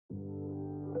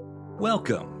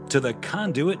Welcome to the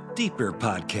Conduit Deeper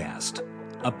podcast,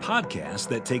 a podcast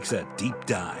that takes a deep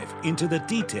dive into the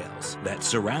details that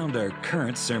surround our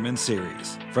current sermon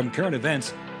series, from current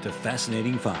events to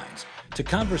fascinating finds to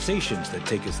conversations that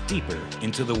take us deeper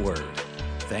into the Word.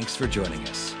 Thanks for joining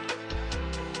us.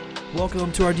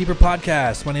 Welcome to our Deeper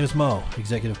podcast. My name is Mo,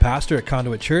 Executive Pastor at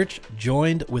Conduit Church,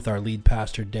 joined with our lead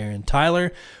pastor, Darren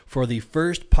Tyler, for the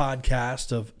first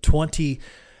podcast of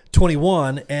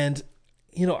 2021. And,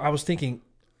 you know, I was thinking,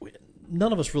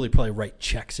 none of us really probably write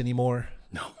checks anymore.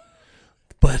 No.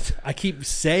 But I keep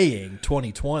saying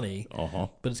 2020, but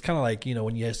it's kind of like, you know,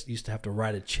 when you used to have to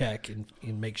write a check and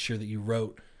make sure that you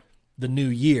wrote the new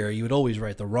year, you would always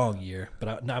write the wrong year.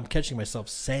 But now I'm catching myself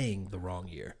saying the wrong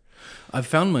year. I've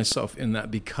found myself in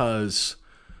that because,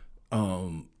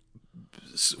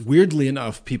 weirdly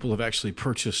enough, people have actually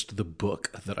purchased the book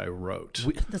that I wrote.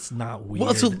 That's not weird.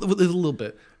 Well, it's a little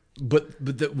bit. But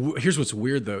here's what's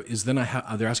weird, though, is then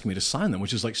they're asking me to sign them,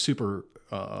 which is like super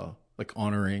like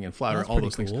honoring and flattering, all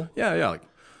those things. Yeah. Like,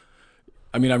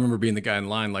 I mean, I remember being the guy in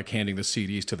line, like handing the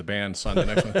CDs to the band, sign the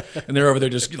next one, and they're over there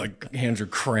just like hands are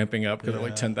cramping up because they're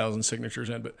like 10,000 signatures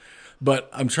in. But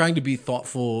I'm trying to be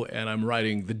thoughtful, and I'm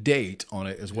writing the date on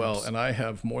it as well. Yes. And I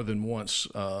have more than once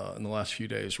in the last few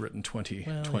days written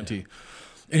 2020. Yeah.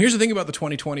 And here's the thing about the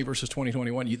 2020 versus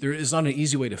 2021. There is not an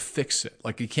easy way to fix it.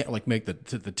 Like you can't like make the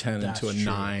 10 That's into a true.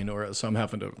 9, or so I'm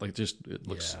having to like just it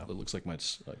looks like my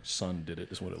son did it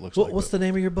is what it looks like. What's the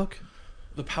name of your book?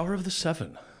 The Power of the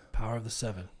Seven. Power of the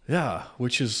Seven. Yeah,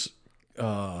 which is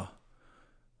the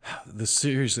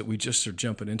series that we just are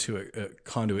jumping into at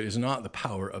Conduit is not the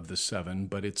Power of the Seven,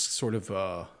 but it's sort of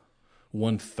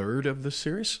 1/3 of the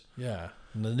series. Yeah.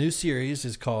 And the new series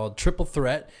is called Triple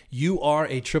Threat. You Are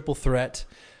a Triple Threat.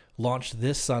 Launched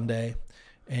this Sunday.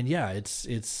 And yeah,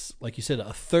 it's like you said,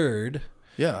 a third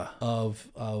of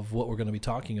what we're going to be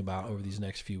talking about over these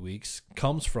next few weeks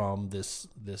comes from this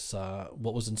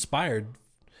what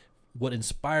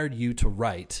inspired you to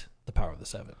write The Power of the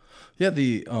Seven. Yeah,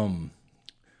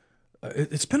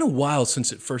 it's been a while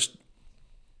since it first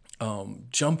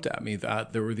jumped at me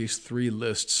that there were these 3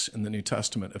 lists in the New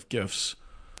Testament of gifts,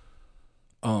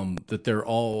 that they're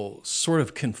all sort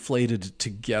of conflated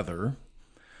together.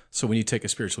 So when you take a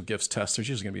spiritual gifts test, there's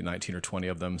usually going to be 19 or 20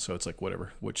 of them. So it's like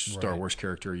whatever, which Star Wars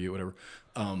character are you, whatever.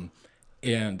 But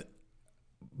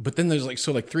then there's like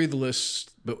 3 of the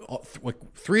lists, but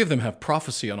 3 of them have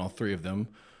prophecy on all 3 of them.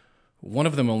 One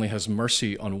of them only has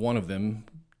mercy on one of them.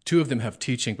 2 of them have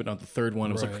teaching, but not the third one.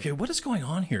 I was like, okay, what is going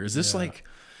on here? Is this like,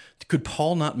 could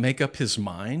Paul not make up his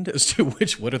mind as to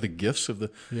what are the gifts of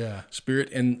the Spirit?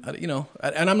 And, you know,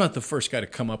 and I'm not the first guy to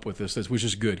come up with this, which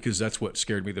is good because that's what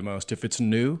scared me the most. If it's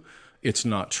new, it's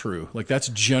not true. Like that's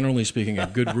generally speaking a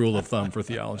good rule of thumb for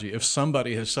theology. If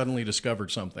somebody has suddenly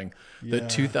discovered something that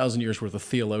 2,000 years worth of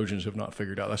theologians have not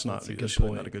figured out, that's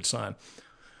really not a good sign.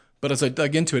 But as I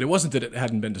dug into it, it wasn't that it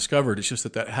hadn't been discovered. It's just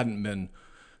that hadn't been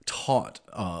taught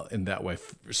in that way.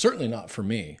 Certainly not for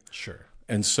me. Sure.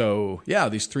 And so,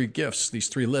 these 3 gifts, these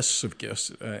 3 lists of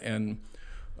gifts, and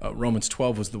Romans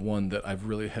 12 was the one that I've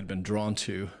really had been drawn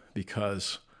to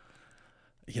because,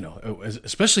 you know,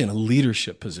 especially in a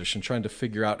leadership position, trying to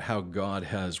figure out how God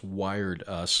has wired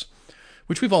us,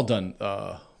 which we've all done.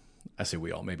 I say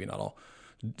we all, maybe not all.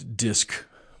 DISC,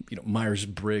 you know,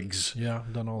 Myers-Briggs. Yeah,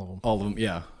 I've done all of them. All of them,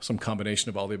 yeah. Some combination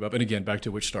of all the above. And again, back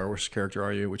to which Star Wars character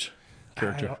are you? Which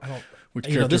character? I don't Which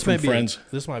character from Friends?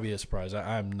 This might be a surprise.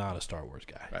 I'm not a Star Wars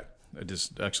guy. Right. It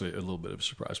is actually a little bit of a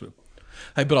surprise.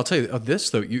 But I'll tell you this,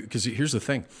 though, because here's the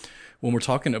thing. When we're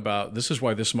talking about, this is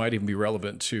why this might even be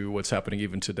relevant to what's happening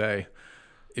even today.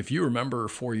 If you remember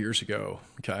 4 years ago,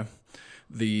 okay,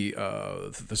 the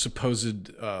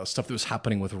supposed stuff that was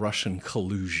happening with Russian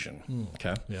collusion,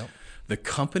 okay? Yep. The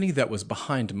company that was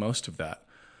behind most of that,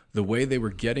 the way they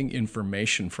were getting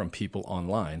information from people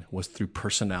online was through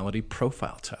personality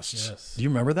profile tests. Yes. Do you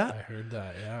remember that? I heard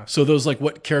that, yeah. So those like,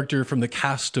 what character from the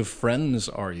cast of Friends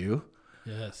are you?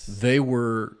 Yes.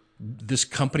 This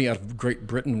company out of Great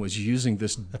Britain was using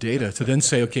this data to then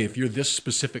say, okay, if you're this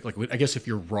specific, like I guess if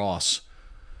you're Ross,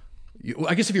 you're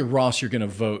going to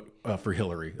vote for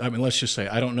Hillary. I mean, let's just say,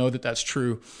 I don't know that that's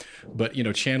true, but you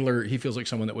know, Chandler, he feels like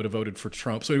someone that would have voted for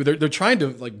Trump. So they're trying to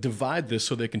like divide this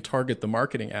so they can target the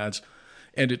marketing ads.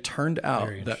 And it turned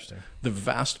out that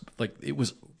it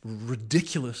was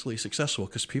ridiculously successful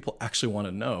because people actually want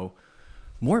to know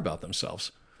more about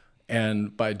themselves.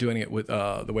 And by doing it with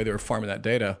the way they were farming that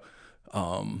data,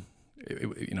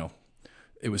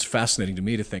 it was fascinating to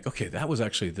me to think, okay, that was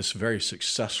actually this very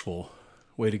successful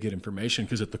way to get information,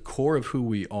 because at the core of who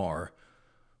we are,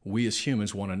 we as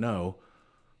humans want to know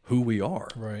who we are.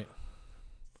 Right.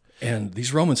 And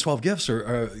these Romans 12 gifts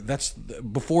that's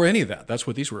before any of that. That's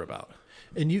what these were about.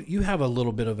 And you have a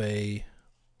little bit of a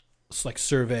like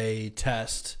survey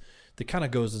test that kind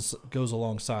of goes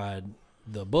alongside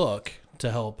the book to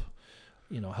help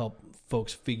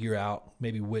folks figure out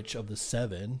maybe which of the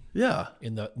 7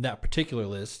 in that particular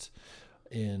list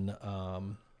in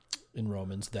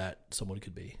Romans that someone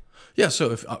could be. Yeah.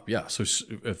 So if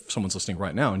someone's listening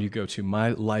right now and you go to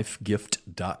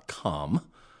mylifegift.com,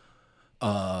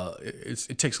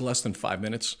 it takes less than 5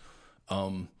 minutes.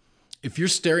 If you're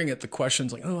staring at the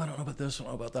questions like, oh, I don't know about this, I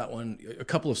don't know about that one, a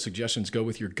couple of suggestions: go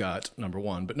with your gut, number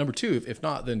one. But number two, if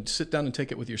not, then sit down and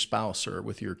take it with your spouse or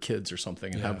with your kids or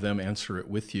something and have them answer it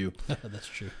with you. That's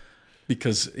true.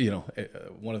 Because,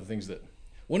 one of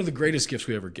the greatest gifts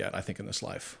we ever get, I think, in this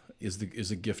life is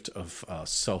a gift of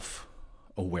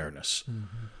self-awareness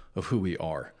of who we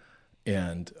are.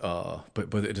 And,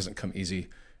 but it doesn't come easy.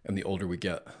 And the older we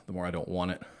get, the more I don't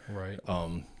want it. Right.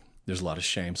 There's a lot of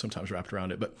shame sometimes wrapped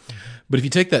around it. But if you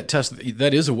take that test,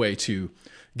 that is a way to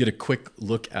get a quick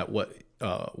look at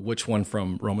which one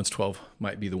from Romans 12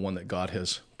 might be the one that God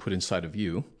has put inside of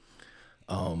you.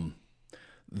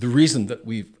 The reason that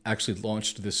we've actually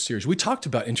launched this series, we talked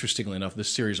about, interestingly enough,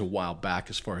 this series a while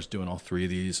back as far as doing all 3 of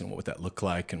these and what would that look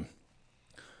like. And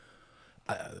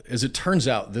as it turns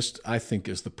out, this, I think,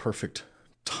 is the perfect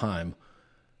time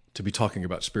to be talking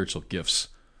about spiritual gifts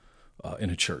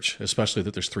in a church, especially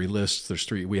that there's 3 lists.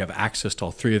 We have access to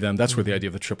all 3 of them. That's where the idea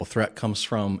of the triple threat comes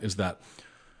from, is that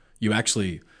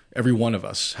every one of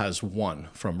us has one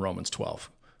from Romans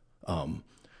 12.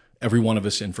 Every one of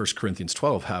us in 1 Corinthians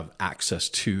 12 have access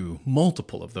to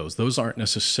multiple of those. Those aren't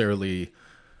necessarily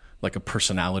like a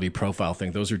personality profile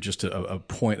thing. Those are just a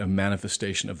point of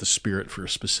manifestation of the Spirit for a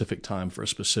specific time, for a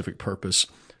specific purpose.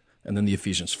 And then the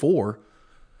Ephesians 4,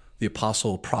 the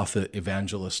apostle, prophet,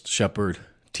 evangelist, shepherd,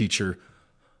 teacher.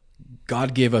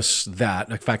 God gave us that.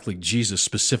 In fact, like Jesus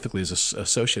specifically is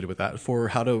associated with that for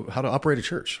how to operate a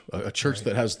church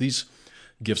that has these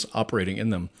gifts operating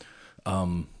in them.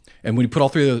 And when you put all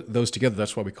 3 of those together,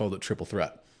 that's why we called it triple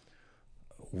threat.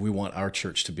 We want our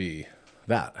church to be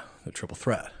the triple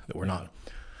threat, that we're not,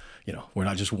 we're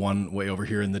not just one way over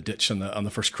here in the ditch on the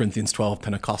 1 Corinthians 12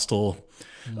 Pentecostal.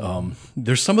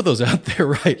 There's some of those out there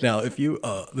right now. If you,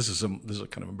 this is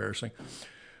kind of embarrassing.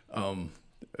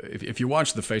 If you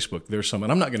watch the Facebook, there's some,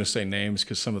 and I'm not going to say names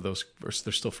because some of those, they're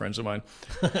still friends of mine.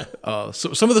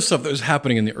 So some of the stuff that was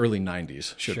happening in the early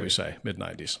 90s, we say, mid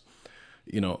 90s,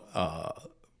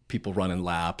 people running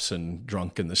laps and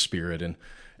drunk in the Spirit. And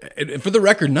for the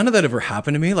record, none of that ever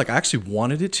happened to me. Like, I actually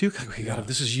wanted it to. God, if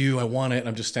this is you, I want it. And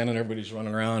I'm just standing there, everybody's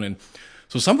running around. And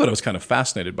so some of it I was kind of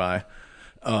fascinated by,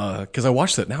 because I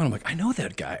watched that now and I'm like, I know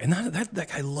that guy. And that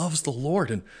guy loves the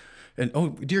Lord. And oh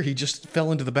dear, he just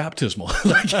fell into the baptismal.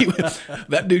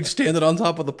 That dude standing on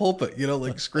top of the pulpit,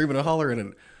 like screaming and hollering.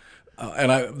 And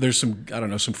there's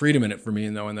some freedom in it for me,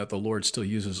 knowing that the Lord still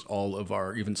uses all of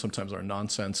our, even sometimes our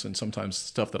nonsense and sometimes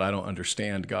stuff that I don't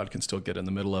understand. God can still get in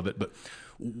the middle of it, but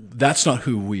that's not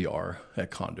who we are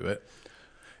at Conduit.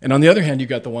 And on the other hand, you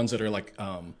got the ones that are like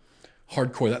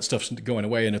hardcore. That stuff's going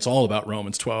away, and it's all about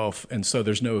Romans 12, and so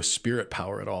there's no Spirit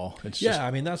power at all. It's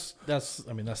just, that's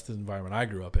the environment I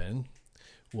grew up in.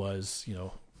 Was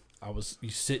you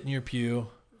sit in your pew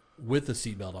with the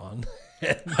seatbelt on.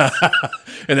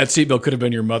 And that seatbelt could have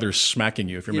been your mother smacking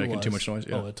you if you're making too much noise.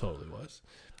 Yeah. Oh, it totally was.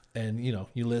 And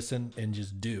you listen and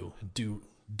just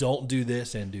don't do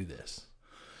this and do this.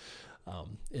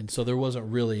 And so there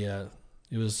wasn't really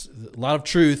it was a lot of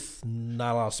truth,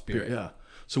 not a lot of Spirit. Yeah.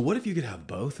 So what if you could have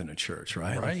both in a church,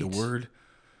 right? Like the Word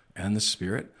and the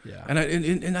Spirit. Yeah.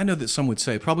 And I know that some would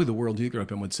say, probably the world you grew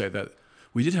up in would say that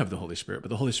we did have the Holy Spirit, but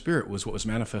the Holy Spirit was what was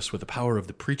manifest with the power of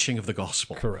the preaching of the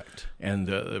gospel. Correct.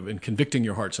 And convicting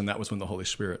your hearts, and that was when the Holy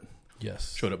Spirit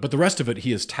showed up. But the rest of it,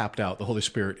 he has tapped out. The Holy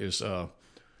Spirit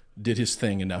did his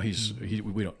thing, and now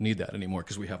we don't need that anymore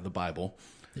because we have the Bible.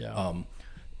 Yeah.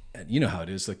 And you know how it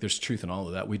is. Like, there's truth in all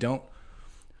of that. We don't.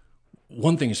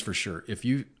 One thing is for sure, if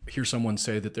you hear someone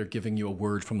say that they're giving you a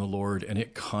word from the Lord and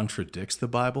it contradicts the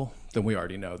Bible, then we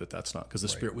already know that that's not, because the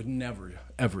Spirit would never,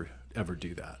 ever, ever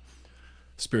do that.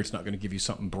 The Spirit's not going to give you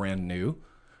something brand new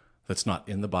that's not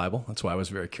in the Bible. That's why I was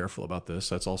very careful about this.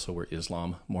 That's also where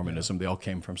Islam, Mormonism, they all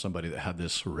came from somebody that had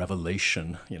this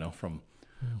revelation, from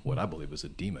what I believe was a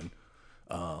demon.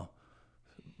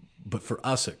 But for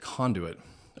us at Conduit,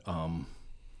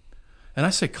 and I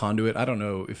say Conduit, I don't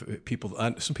know if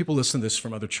some people listen to this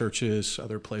from other churches,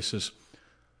 other places.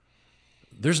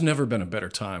 There's never been a better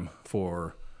time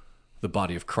for the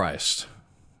body of Christ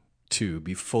to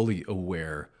be fully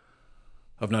aware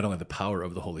of not only the power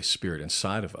of the Holy Spirit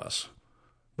inside of us,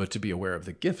 but to be aware of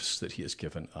the gifts that he has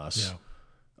given us.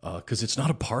 Because it's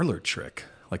not a parlor trick.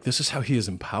 Like, this is how he has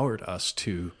empowered us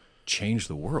to change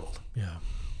the world. Yeah.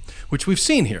 Which we've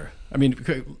seen here. I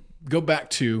mean, go back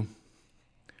to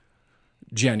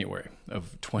January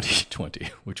of 2020,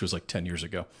 which was like 10 years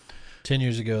ago. 10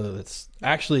 years ago, that's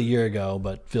actually a year ago,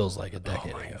 but feels like a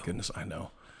decade ago. Oh, my goodness, I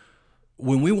know.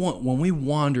 When we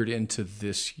wandered into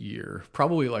this year,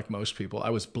 probably like most people, I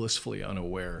was blissfully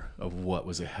unaware of what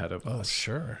was ahead of us. Oh,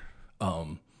 sure.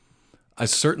 I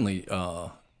certainly...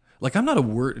 like, I'm not a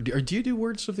word. Do you do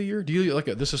words of the year? Do you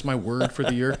this is my word for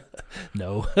the year?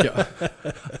 No. Yeah.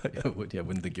 I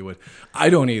wouldn't think you would.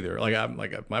 I don't either. I'm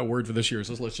my word for this year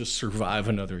is let's just survive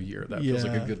another year. That feels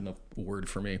like a good enough word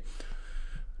for me.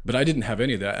 But I didn't have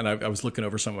any of that, and I was looking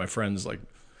over some of my friends'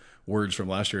 words from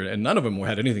last year, and none of them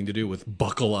had anything to do with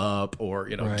buckle up or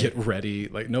get ready.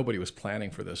 Like, nobody was planning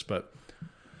for this. But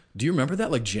do you remember that?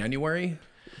 Like January,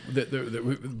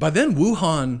 by then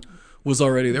Wuhan was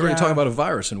already, they were already talking about a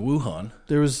virus in Wuhan.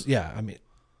 There was,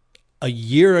 a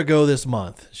year ago this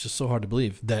month, it's just so hard to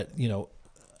believe that,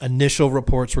 initial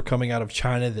reports were coming out of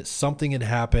China that something had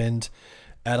happened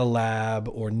at a lab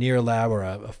or near a lab or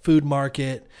a food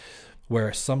market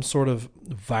where some sort of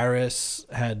virus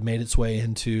had made its way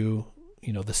into,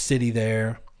 the city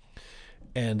there.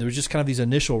 And there was just kind of these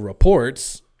initial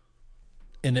reports,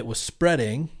 and it was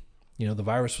spreading, the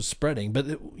virus was spreading, but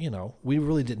we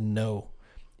really didn't know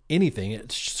anything.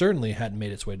 It certainly hadn't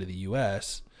made its way to the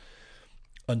U.S.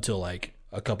 until like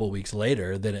a couple of weeks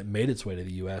later. Then it made its way to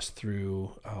the U.S.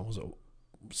 through was it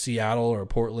Seattle or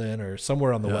Portland or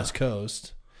somewhere on the West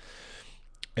Coast.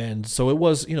 And so it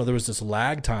was, there was this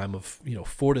lag time of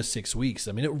 4 to 6 weeks.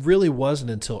 I mean, it really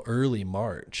wasn't until early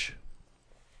March.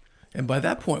 And by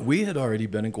that point, we had already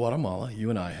been in Guatemala. You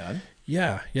and I had.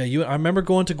 Yeah. I remember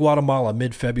going to Guatemala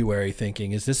mid-February,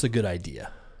 thinking, "Is this a good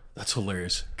idea?" That's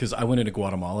hilarious, because I went into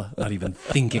Guatemala not even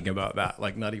thinking about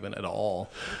that, not even at all.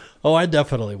 Oh, I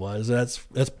definitely was. That's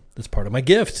part of my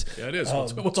gift. Yeah, it is.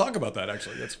 We'll talk about that,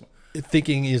 actually. That's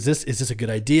thinking, is this a good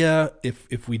idea?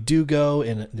 If we do go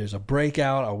and there's a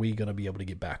breakout, are we going to be able to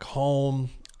get back home?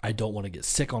 I don't want to get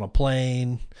sick on a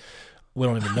plane. We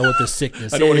don't even know what this sickness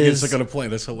is. I don't want to get sick on a plane.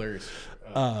 That's hilarious.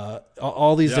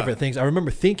 All these different things. I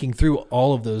remember thinking through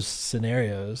all of those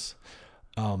scenarios.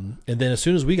 And then as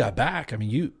soon as we got back, I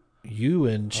mean, you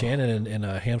and Shannon and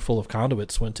a handful of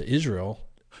conduits went to Israel.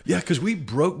 Yeah, because we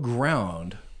broke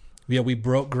ground. Yeah, we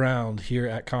broke ground here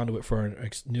at Conduit for our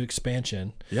new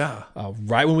expansion. Yeah.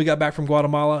 Right when we got back from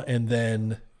Guatemala, and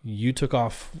then you took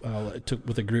off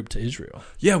with a group to Israel.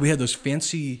 Yeah, we had those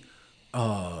fancy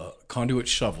conduit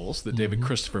shovels that David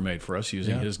Christopher made for us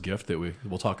using his gift that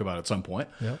we'll talk about at some point.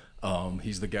 Yep.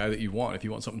 He's the guy that you want. If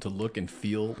you want something to look and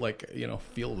feel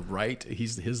feel right,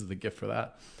 his is the gift for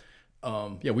that.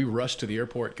 We rushed to the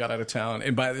airport, got out of town,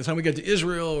 and by the time we got to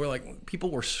Israel, people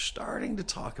were starting to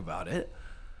talk about it,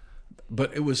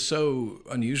 but it was so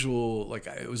unusual.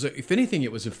 It was, if anything,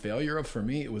 it was a failure for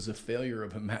me. It was a failure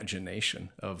of imagination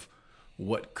of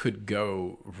what could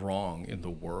go wrong in the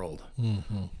world,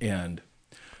 and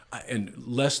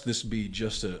lest this be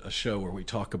just a show where we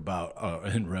talk about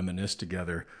and reminisce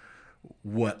together,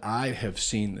 what I have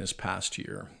seen this past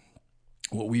year,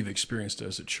 what we've experienced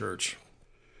as a church,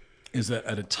 is that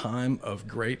at a time of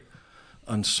great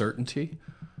uncertainty,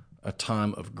 a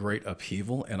time of great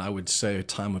upheaval, and I would say a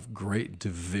time of great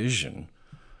division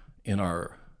in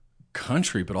our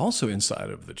country, but also inside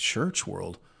of the church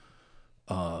world,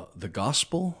 the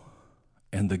gospel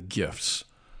and the gifts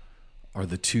are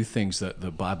the two things that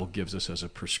the Bible gives us as a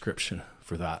prescription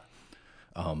for that.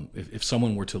 If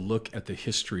someone were to look at the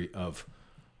history of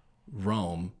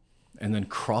Rome and then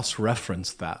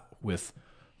cross-reference that with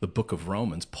the book of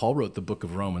Romans, Paul wrote the book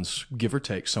of Romans, give or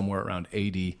take, somewhere around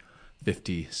AD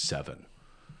 57.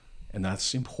 And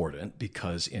that's important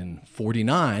because in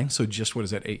 49, so just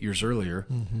 8 years earlier,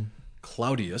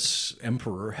 Claudius,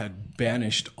 emperor, had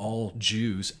banished all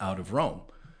Jews out of Rome.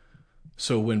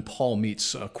 So when Paul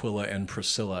meets Aquila and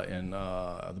Priscilla in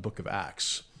the book of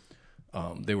Acts,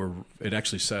 it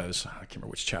actually says, I can't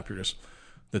remember which chapter it is,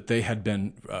 that they had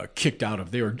been kicked out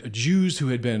of. They were Jews who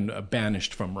had been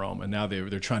banished from Rome, and now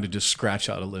they're trying to just scratch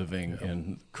out a living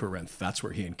in Corinth. That's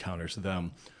where he encounters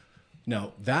them.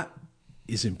 Now, that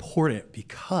is important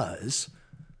because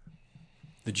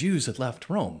the Jews had left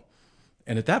Rome.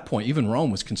 And at that point, even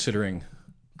Rome was considering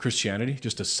Christianity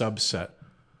just a subset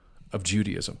of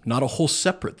Judaism. Not a whole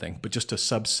separate thing, but just a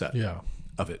subset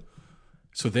of it.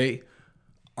 So they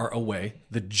are away.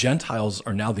 The Gentiles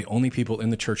are now the only people in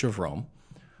the Church of Rome.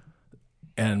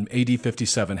 And AD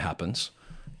 57 happens.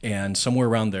 And somewhere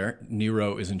around there,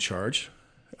 Nero is in charge,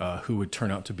 who would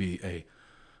turn out to be a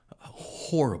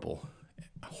horrible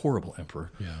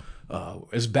emperor. Yeah.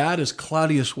 As bad as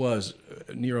Claudius was,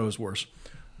 Nero is worse.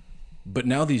 But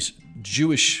now these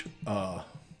Jewish, by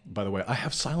the way, I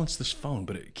have silenced this phone,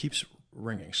 but it keeps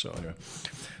ringing. So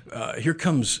anyway, here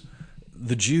comes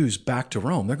the Jews back to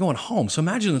Rome. They're going home. So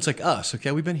imagine it's like us,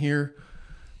 okay? We've been here.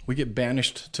 We get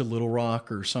banished to Little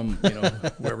Rock or some,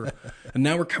 wherever. And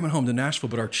now we're coming home to Nashville,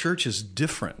 but our church is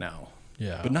different now.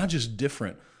 Yeah. But not just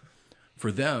different.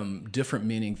 For them, different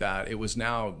meaning that it was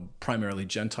now primarily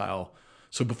Gentile.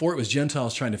 So before it was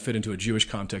Gentiles trying to fit into a Jewish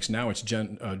context, now it's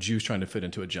Jews trying to fit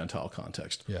into a Gentile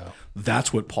context. Yeah.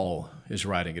 That's what Paul is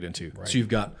writing it into. Right. So you've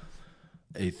got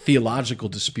a theological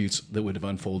disputes that would have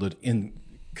unfolded in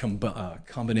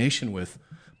combination with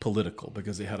political,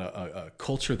 because they had a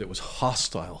culture that was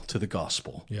hostile to the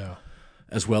gospel, Yeah.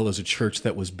 as well as a church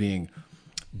that was being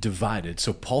divided.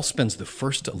 So Paul spends the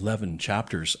first 11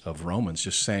 chapters of Romans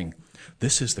just saying,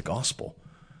 this is the gospel.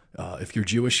 If you're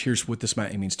Jewish, here's what this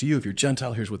means to you. If you're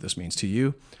Gentile, here's what this means to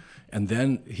you. And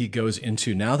then he goes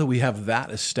into, now that we have that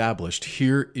established,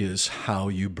 here is how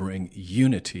you bring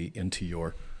unity into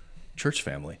your church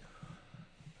family.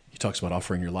 He talks about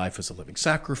offering your life as a living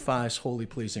sacrifice, holy,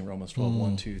 pleasing, Romans 12,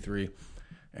 1, 2, 3.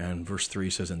 And verse 3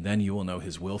 says, and then you will know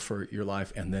his will for your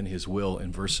life. And then his will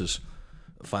in verses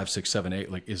 5, 6, 7,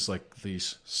 8 is like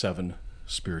these 7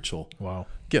 spiritual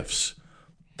gifts.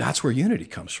 That's where unity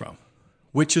comes from,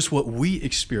 which is what we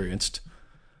experienced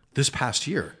this past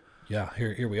year. Yeah,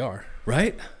 here we are.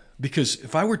 Right? Because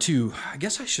if I were to, I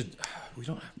guess I should,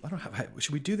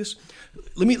 should we do this?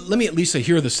 Let me at least say,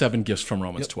 here are the 7 gifts from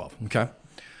Romans 12, okay?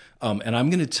 And I'm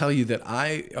going to tell you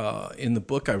that in the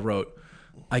book I wrote,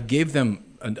 I gave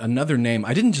them another name.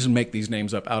 I didn't just make these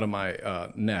names up out of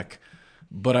my neck,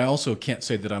 but I also can't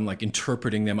say that I'm like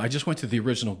interpreting them. I just went to the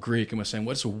original Greek and was saying,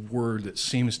 what's a word that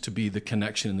seems to be the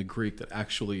connection in the Greek that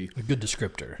actually... A good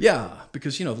descriptor. Yeah,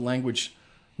 because, the language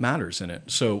matters in it.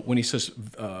 So when he says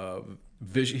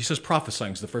vision, he says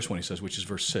prophesying is the first one he says, which is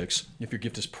verse 6. If your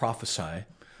gift is prophesy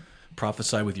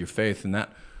with your faith. And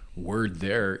that word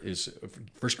there is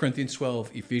 1 Corinthians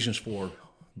 12, Ephesians 4,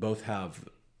 both have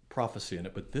prophecy in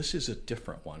it, but this is a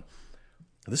different one.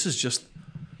 This is just...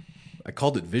 I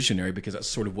called it visionary because that's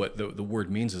sort of what the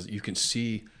word means, is you can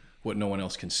see what no one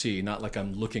else can see. Not like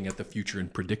I'm looking at the future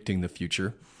and predicting the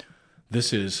future.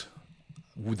 This is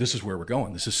where we're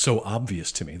going. This is so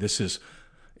obvious to me. This is,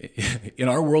 in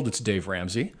our world, it's Dave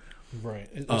Ramsey. Right.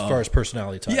 As far as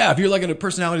personality type. Yeah, if you're like in a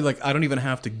personality, like I don't even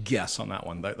have to guess on that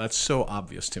one. That's so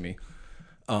obvious to me.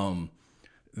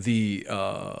 The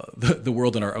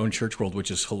world in our own church world,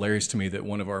 which is hilarious to me, that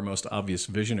one of our most obvious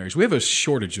visionaries, we have a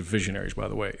shortage of visionaries, by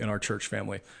the way, in our church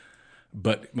family,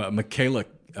 but Michaela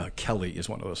Kelly is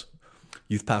one of those,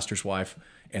 youth pastor's wife,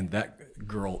 and that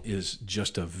girl is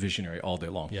just a visionary all day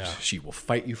long. Yeah. She will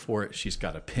fight you for it. She's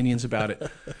got opinions about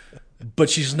it, but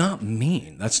she's not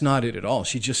mean. That's not it at all.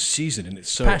 She just sees it, and it's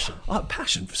so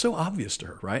passion, so obvious to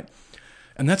her, right?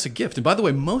 And that's a gift. And by the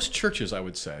way, most churches, I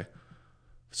would say,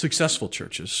 successful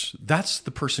churches, that's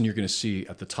the person you're going to see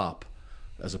at the top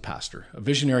as a pastor, a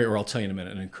visionary, or I'll tell you in a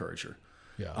minute, an encourager.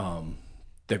 Yeah.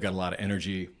 They've got a lot of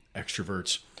energy,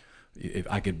 extroverts. If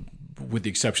I could, with the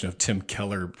exception of Tim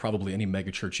Keller, probably any mega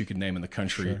church you could name in the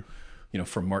country, Sure.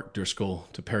 From Mark Driscoll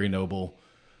to Perry Noble,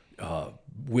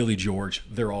 Willie George,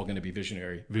 they're all going to be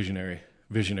visionary.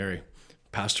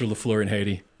 Pastor LaFleur in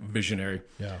Haiti, visionary.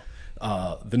 Yeah.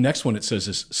 The next one it says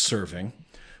is serving,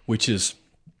 which is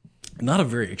not a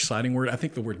very exciting word. I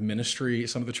think the word ministry,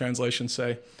 some of the translations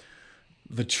say.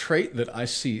 The trait that I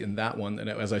see in that one, and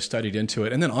as I studied into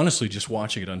it, and then honestly just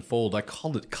watching it unfold, I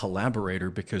called it collaborator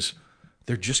because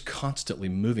they're just constantly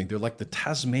moving. They're like the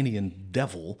Tasmanian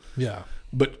devil. Yeah.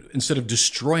 But instead of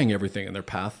destroying everything in their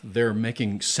path, they're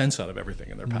making sense out of everything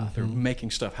in their path. They're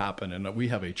making stuff happen. And we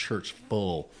have a church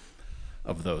full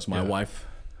of those. My wife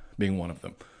being one of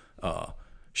them.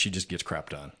 She just gets crap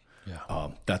done. Yeah.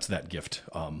 That's that gift.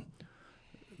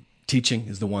 Teaching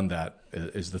is the one that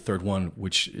is the third one,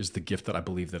 which is the gift that I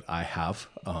believe that I have.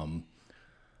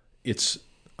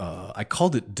 I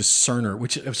called it Discerner,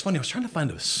 which it was funny. I was trying to find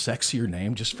a sexier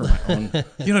name just for my own.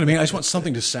 You know what I mean? I just want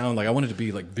something to sound like, I want it to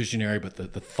be like visionary, but the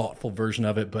thoughtful version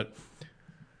of it. But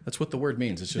that's what the word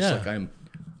means. It's just like I'm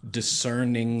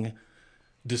discerning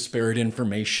disparate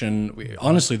information.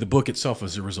 Honestly, the book itself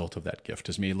is a result of that gift,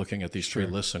 is me looking at these three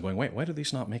lists and going, wait, why do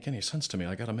these not make any sense to me?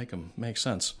 I got to make them make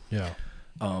sense. Yeah.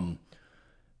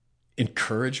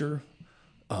 Encourager.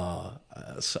 I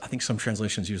think some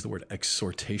translations use the word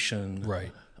exhortation.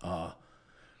 Right.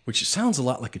 Which sounds a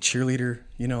lot like a cheerleader,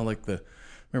 like the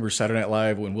Remember Saturday Night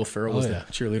Live when Will Ferrell was yeah.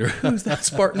 the cheerleader? Who's that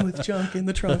Spartan with junk in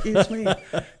the trunk? It's me.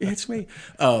 It's me.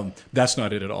 That's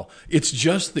not it at all. It's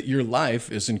just that your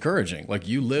life is encouraging. Like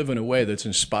you live in a way that's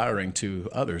inspiring to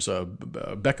others.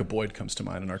 Becca Boyd comes to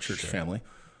mind in our church family.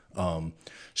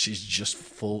 She's just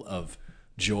full of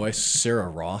joy. Sarah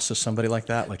Ross is somebody like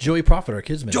that. Like Joey Prophet, our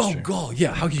kids ministry. Oh, God,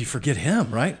 yeah. How can you forget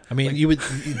him, right? I mean, you would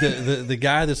the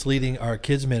guy that's leading our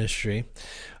kids ministry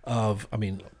of, I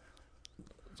mean,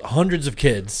 hundreds of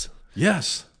kids.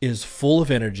 Yes. Is full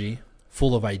of energy,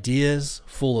 full of ideas,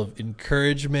 full of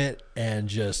encouragement, and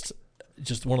just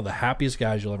one of the happiest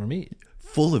guys you'll ever meet.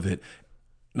 Full of it.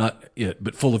 Not it,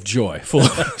 but full of joy.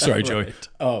 Sorry, Joey. Right.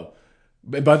 Oh,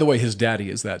 by the way, his daddy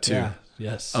is that too. Yeah.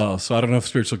 Yes. So I don't know if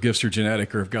spiritual gifts are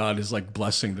genetic or if God is like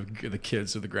blessing the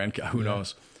kids or the grandkids. Who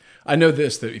knows? I know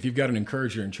this, that if you've got an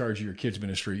encourager in charge of your kids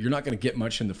ministry, you're not going to get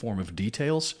much in the form of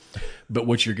details, but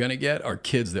what you're going to get are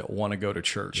kids that want to go to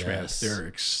church, man. They're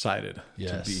excited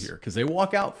to be here because they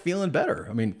walk out feeling better.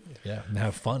 I mean, and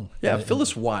have fun. Yeah,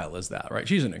 Phyllis Weil is that, right?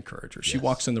 She's an encourager. She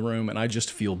walks in the room and I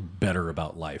just feel better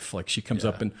about life. Like she comes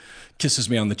up and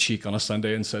kisses me on the cheek on a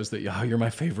Sunday and says that, you're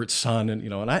my favorite son. And,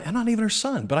 and I'm not even her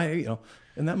son, but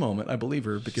in that moment, I believe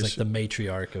her because she's like the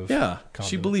matriarch of Conduit.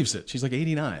 She believes it. She's like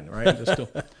 89, right?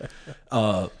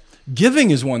 Still,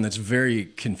 giving is one that's very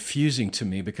confusing to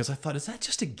me because I thought, is that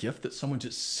just a gift that someone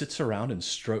just sits around and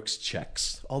strokes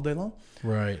checks all day long?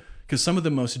 Right. Because some of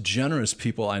the most generous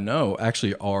people I know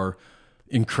actually are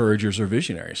encouragers or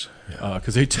visionaries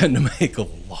because they tend to make a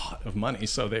lot of money,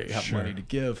 so they have money to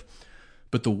give.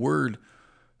 But the word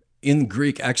in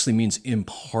Greek actually means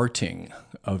imparting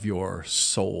of your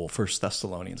soul. 1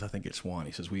 Thessalonians, I think it's 1.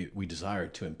 He says, we desire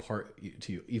to impart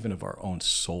to you even of our own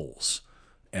souls.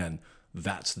 And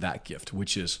that's that gift,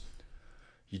 which is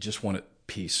you just want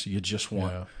peace. You just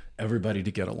want everybody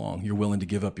to get along. You're willing to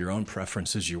give up your own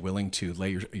preferences. You're willing to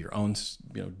lay your own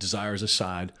desires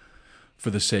aside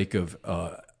for the sake of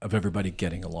everybody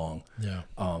getting along. Yeah.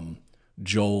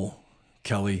 Joel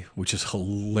Kelly, which is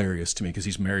hilarious to me because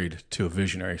he's married to a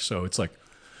visionary. So it's like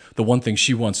the one thing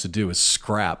she wants to do is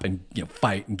scrap and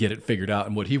fight and get it figured out.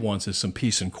 And what he wants is some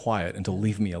peace and quiet and to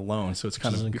leave me alone. So it's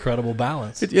kind of an incredible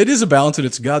balance. It is a balance, and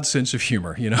it's God's sense of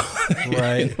humor,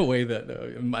 right? In a way that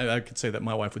I could say that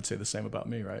my wife would say the same about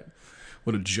me, right?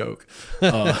 What a joke.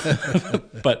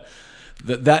 But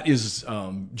that is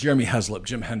Jeremy Heslop,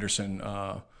 Jim Henderson.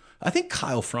 I think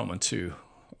Kyle Froman too.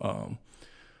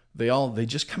 They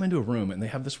just come into a room and they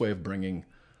have this way of bringing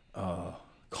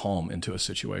calm into a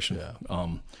situation. Yeah.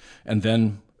 And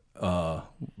then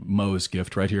Mo's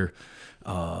gift right here.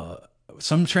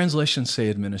 Some translations say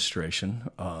administration.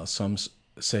 Some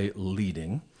say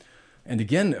leading. And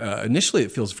again, initially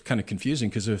it feels kind of confusing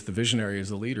because if the visionary is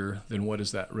the leader, then what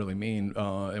does that really mean?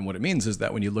 And what it means is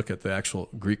that when you look at the actual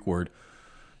Greek word,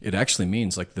 it actually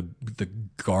means like the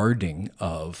guarding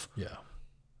of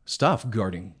stuff,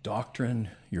 guarding doctrine,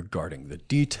 you're guarding the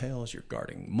details, you're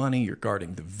guarding money, you're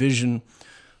guarding the vision.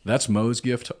 That's Mo's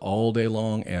gift all day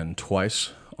long and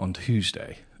twice on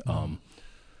Tuesday.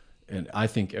 And I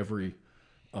think every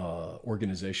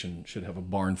organization should have a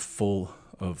barn full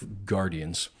of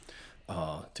guardians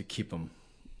to keep them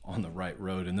on the right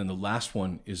road. And then the last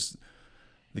one is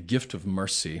the gift of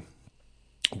mercy,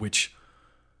 which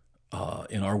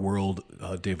in our world,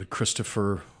 David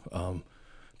Christopher,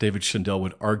 David Shindell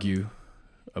would argue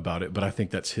about it, but I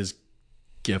think that's his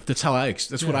gift. That's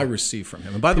what I receive from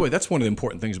him. And by the way, that's one of the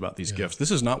important things about these gifts. This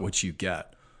is not what you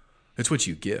get. It's what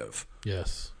you give.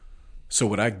 Yes. So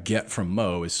what I get from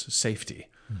Mo is safety.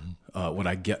 Mm-hmm. What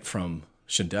I get from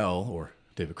Shindell or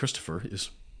David Christopher is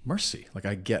mercy. Like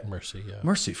I get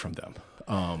mercy from them.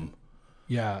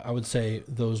 I would say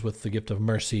those with the gift of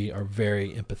mercy are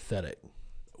very empathetic.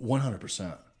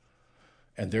 100%.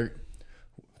 And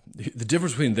the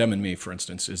difference between them and me, for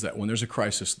instance, is that when there's a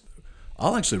crisis,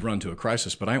 I'll actually run to a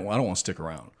crisis, but I don't want to stick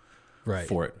around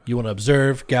for it. You want to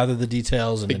observe, gather the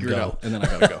details, and figure then go. It out, and then I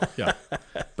gotta go. Yeah,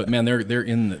 but man, they're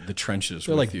in the trenches.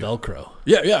 They're like you. Velcro.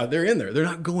 Yeah, they're in there. They're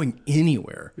not going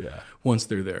anywhere. Once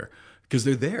they're there, because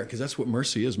that's what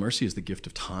mercy is. Mercy is the gift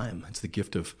of time. It's the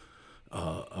gift of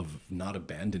not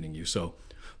abandoning you. So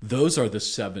those are the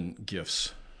 7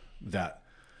 gifts that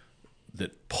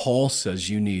Paul says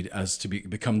you need as to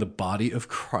become the body of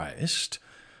Christ.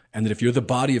 And that if you're the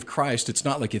body of Christ, it's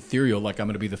not like ethereal, like I'm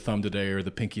going to be the thumb today or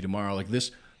the pinky tomorrow. Like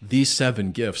these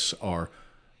 7 gifts are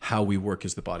how we work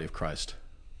as the body of Christ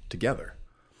together.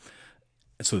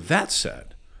 And so that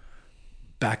said,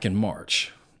 back in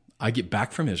March, I get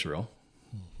back from Israel,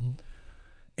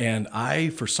 And I,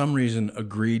 for some reason,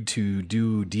 agreed to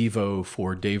do Devo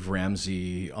for Dave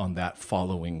Ramsey on that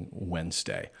following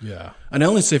Wednesday. Yeah. And I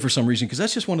only say for some reason because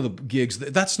that's just one of the gigs.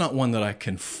 That's not one that I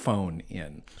can phone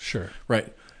in. Sure.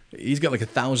 Right. He's got like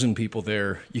 1,000 people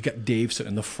there. You got Dave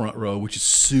sitting in the front row, which is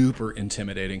super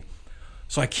intimidating.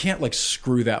 So I can't like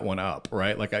screw that one up,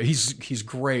 right? Like he's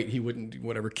great. He wouldn't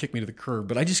whatever kick me to the curb,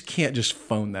 but I just can't just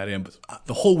phone that in. But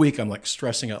the whole week I'm like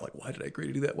stressing out, like why did I agree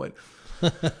to do that? What?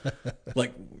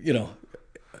 Like, you know.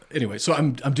 Anyway, so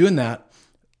I'm doing that,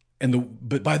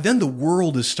 but by then the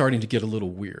world is starting to get a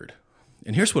little weird.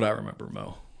 And here's what I remember,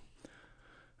 Mo.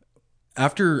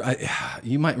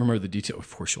 You might remember the detail.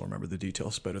 Of course, you'll remember the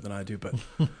details better than I do, but.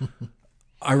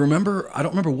 I don't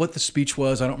remember what the speech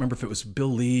was. I don't remember if it was Bill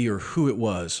Lee or who it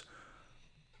was.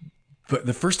 But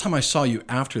the first time I saw you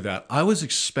after that, I was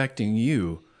expecting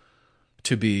you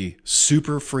to be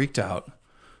super freaked out,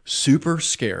 super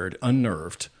scared,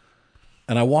 unnerved.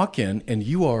 And I walk in and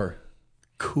you are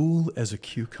cool as a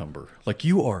cucumber. Like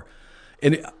you are.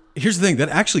 And here's the thing, that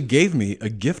actually gave me a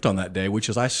gift on that day, which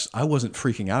is I wasn't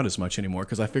freaking out as much anymore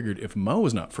because I figured if Mo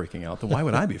was not freaking out, then why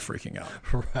would I be freaking out?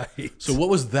 Right. So what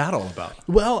was that all about?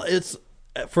 Well, it's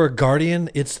for a guardian,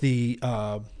 it's the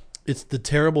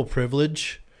terrible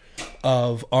privilege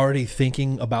of already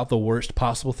thinking about the worst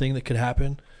possible thing that could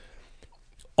happen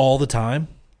all the time.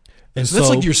 And so that's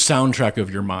like your soundtrack of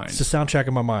your mind. It's the soundtrack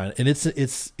of my mind. And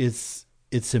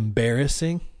it's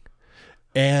embarrassing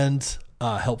and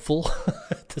helpful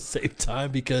at the same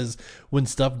time, because when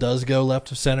stuff does go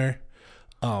left of center,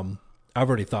 I've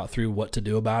already thought through what to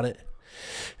do about it,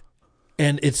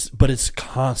 and it's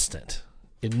constant.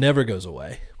 It never goes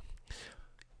away.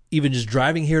 Even just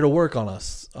driving here to work on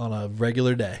a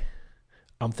regular day,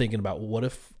 I'm thinking about what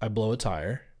if I blow a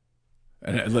tire.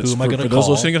 And who am I going to call? For those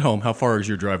listening at home, how far is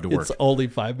your drive to work? It's only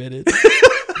 5 minutes.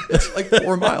 It's like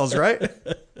 4 miles, right?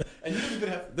 And you don't even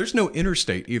have. There's no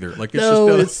interstate either. Like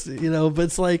it's but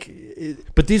it's like,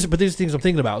 but these are things I'm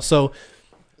thinking about. So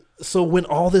when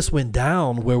all this went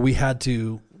down, where we had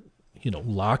to,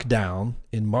 lock down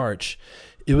in March,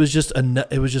 it was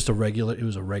a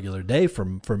regular day for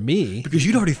me, because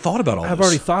you'd already thought about all this. I've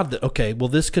already thought that, okay, well,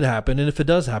 this could happen, and if it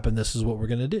does happen, this is what we're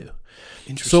going to do.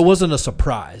 So it wasn't a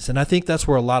surprise, and I think that's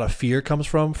where a lot of fear comes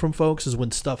from folks, is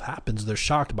when stuff happens, they're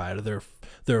shocked by it, or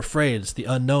they're afraid. It's the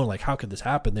unknown. Like, how could this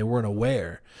happen? They weren't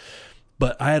aware,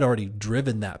 but I had already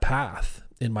driven that path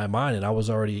in my mind, and I was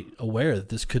already aware that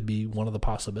this could be one of the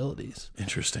possibilities.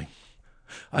 Interesting.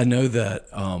 I know that.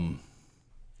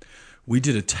 We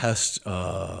did a test,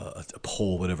 a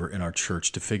poll, whatever, in our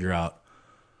church to figure out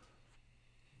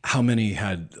how many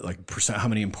had how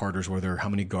many imparters were there, how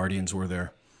many guardians were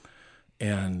there.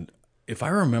 And if I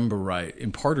remember right,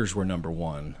 imparters were number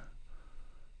one.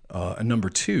 And number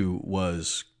two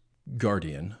was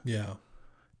guardian. Yeah.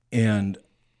 And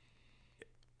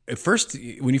at first,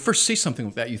 when you first see something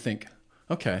like that, you think,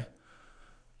 okay,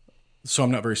 so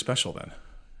I'm not very special then,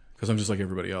 because I'm just like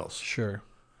everybody else. Sure.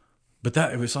 But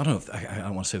I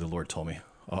don't want to say the Lord told me.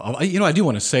 I do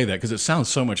want to say that because it sounds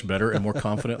so much better and more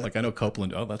confident. Like I know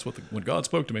Copeland, that's when God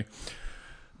spoke to me.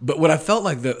 But what I felt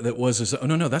like that was,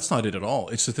 no, that's not it at all.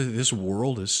 It's that this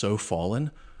world is so fallen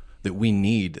that we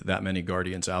need that many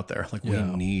guardians out there. Like we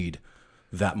need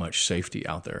that much safety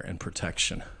out there and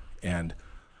protection. And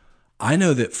I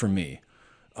know that for me,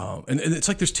 and it's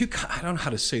like there's I don't know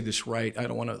how to say this right. I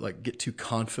don't want to get too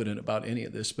confident about any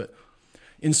of this, but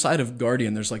inside of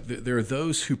guardian, there's there are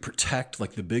those who protect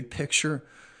the big picture,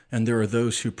 and there are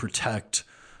those who protect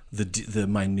the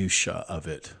minutia of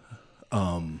it.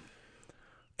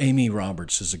 Amy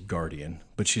Roberts is a guardian,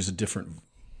 but she's a different.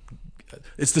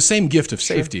 It's the same gift of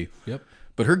safety. Sure. Yep.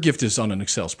 But her gift is on an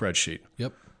Excel spreadsheet.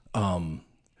 Yep.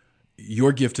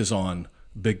 Your gift is on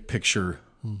big picture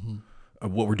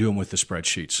of what we're doing with the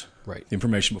spreadsheets. Right. The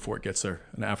information before it gets there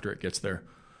and after it gets there.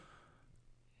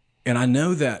 And I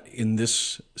know that in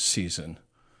this season,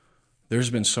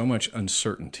 there's been so much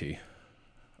uncertainty,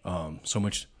 so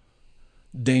much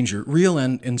danger, real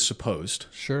and supposed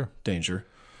danger,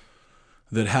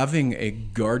 that having a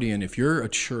guardian, if you're a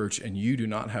church and you do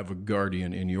not have a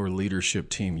guardian in your leadership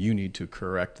team, you need to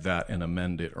correct that and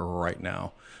amend it right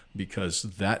now, because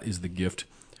that is the gift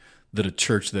that a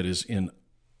church that is in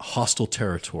hostile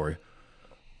territory,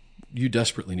 you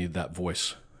desperately need that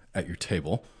voice at your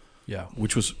table. Yeah.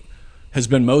 Which has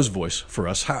been Mo's voice for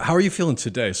us. How are you feeling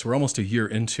today? So we're almost a year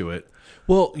into it.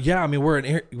 Well, yeah, I mean, we're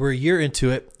a year into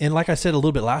it. And like I said a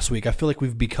little bit last week, I feel like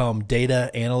we've become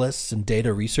data analysts and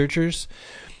data researchers.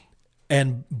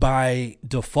 And by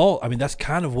default, I mean, that's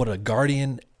kind of what a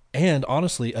guardian and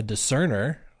honestly a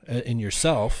discerner in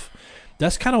yourself,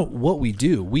 that's kind of what we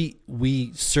do.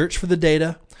 We search for the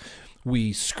data,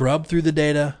 we scrub through the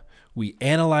data, we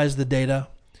analyze the data,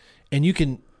 and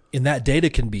that data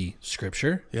can be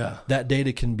scripture. Yeah. That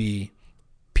data can be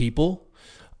people.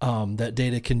 That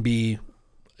data can be,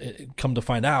 come to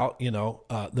find out,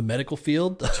 the medical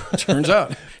field. Turns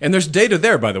out. And there's data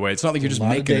there, by the way. It's not like you're just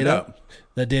making it up.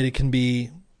 That data can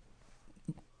be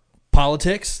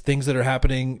politics, things that are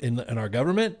happening in our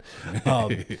government.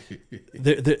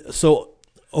 So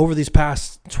over these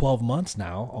past 12 months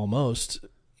now, almost,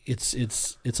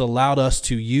 it's allowed us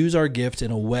to use our gift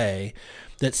in a way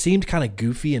that seemed kind of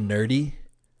goofy and nerdy.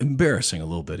 Embarrassing a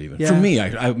little bit even. Yeah. For me,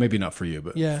 I maybe not for you,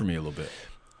 but for me a little bit.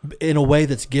 In a way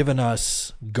that's given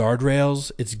us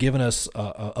guardrails. It's given us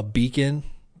a beacon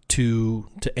to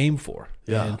aim for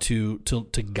and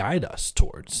to guide us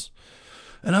towards.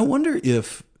 And I wonder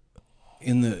if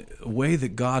in the way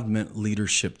that God meant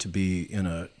leadership to be in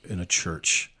a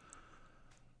church,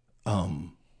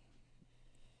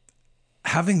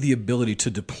 having the ability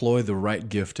to deploy the right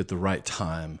gift at the right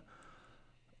time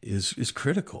is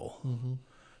critical.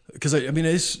 Because I mean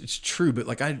it's true, but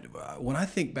when I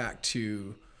think back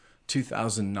to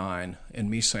 2009 and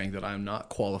me saying that I'm not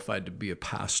qualified to be a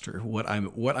pastor, what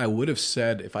I would have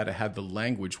said if I'd have had the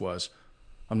language was,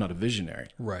 I'm not a visionary.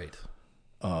 Right.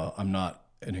 I'm not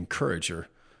an encourager.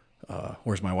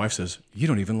 Whereas my wife says, you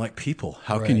don't even like people.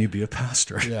 How can you be a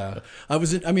pastor? Yeah.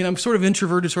 I'm sort of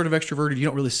introverted, sort of extroverted. You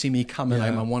don't really see me coming. Yeah.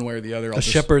 I'm one way or the other. A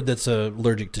shepherd that's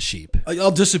allergic to sheep.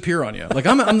 I'll disappear on you. Like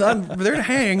I'm there to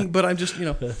hang, but I'm just,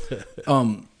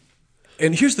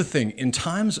 and here's the thing. In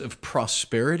times of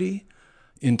prosperity,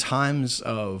 in times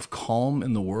of calm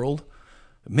in the world,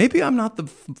 maybe I'm not the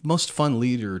most fun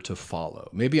leader to follow.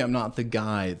 Maybe I'm not the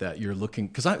guy that you're looking,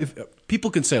 because people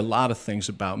can say a lot of things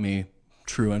about me,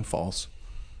 true and false.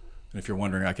 And if you're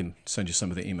wondering, I can send you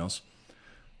some of the emails.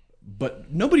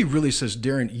 But nobody really says,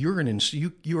 Darren,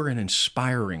 you are an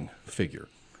inspiring figure.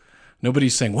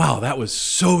 Nobody's saying, wow, that was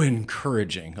so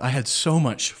encouraging. I had so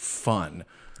much fun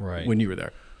when you were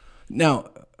there. Now,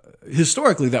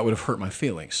 historically, that would have hurt my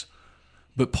feelings.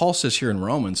 But Paul says here in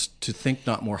Romans to think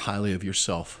not more highly of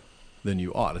yourself than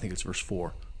you ought. I think it's verse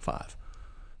 4, 5.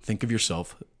 Think of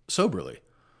yourself soberly.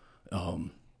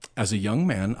 As a young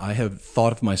man, I have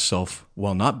thought of myself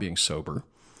while not being sober.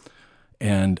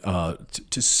 And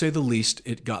to say the least,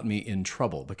 it got me in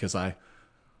trouble because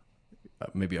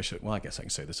maybe I should, well, I guess I can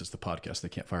say this is the podcast. They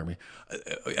can't fire me.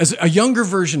 As a younger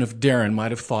version of Darren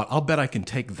might have thought, I'll bet I can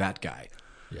take that guy.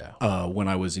 Yeah. When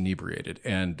I was inebriated.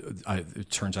 And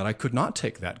it turns out I could not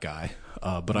take that guy,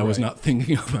 but I was not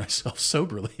thinking of myself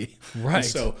soberly. Right. And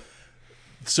so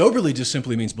soberly just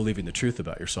simply means believing the truth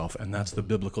about yourself, and that's the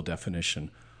biblical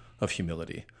definition of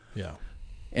humility. Yeah.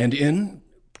 And in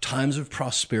times of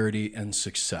prosperity and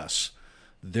success,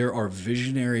 there are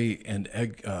visionary and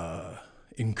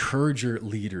encourager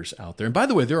leaders out there. And by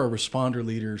the way, there are responder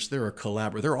leaders, there are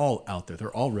collaborators, they're all out there,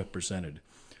 they're all represented.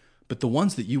 But the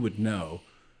ones that you would know,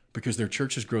 because their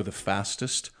churches grow the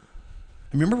fastest.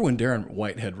 I remember when Darren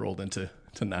Whitehead rolled into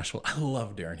Nashville. I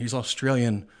love Darren. He's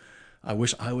Australian. I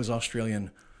wish I was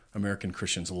Australian. American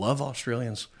Christians love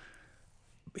Australians.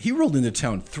 He rolled into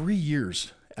town 3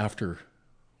 years after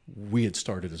we had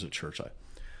started as a church.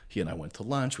 He and I went to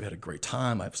lunch. We had a great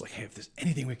time. I was like, hey, if there's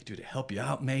anything we could do to help you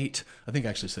out, mate. I think I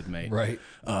actually said mate. Right.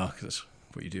 Because that's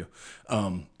what you do.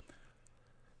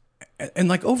 And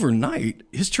like overnight,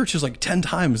 his church is like 10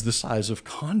 times the size of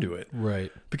Conduit.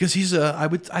 Right. Because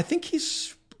I think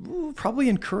he's probably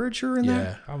an encourager in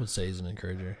that. Yeah, I would say he's an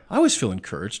encourager. I always feel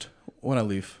encouraged when I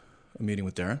leave a meeting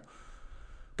with Darren.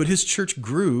 But his church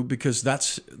grew because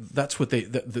that's what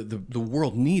the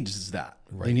world needs is that.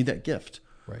 Right. They need that gift.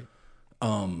 Right.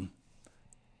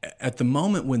 At the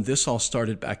moment when this all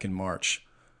started back in March,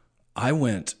 I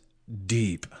went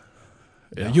deep.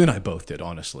 Yeah. You and I both did,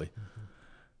 honestly.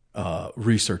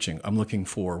 Researching. I'm looking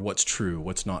for what's true,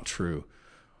 what's not true.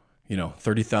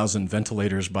 30,000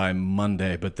 ventilators by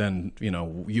Monday, but then,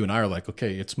 you and I are like,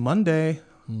 okay, it's Monday.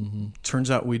 Mm-hmm.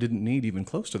 Turns out we didn't need even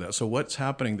close to that. So what's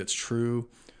happening that's true,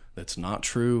 that's not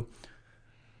true?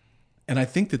 And I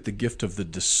think that the gift of the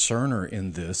discerner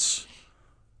in this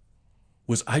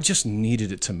was I just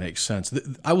needed it to make sense.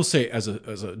 I will say as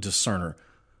a discerner,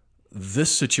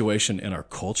 this situation in our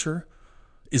culture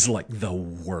is like the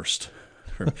worst.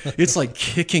 It's like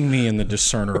kicking me in the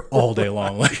discerner all day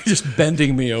long, like just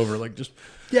bending me over, like just.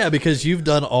 Yeah, because you've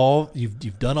done all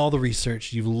the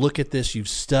research. You look at this, you've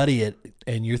studied it,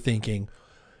 and you're thinking,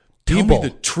 tell me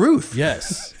the truth.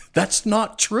 Yes, that's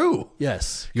not true.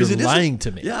 Yes, you're lying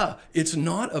to me. Yeah, it's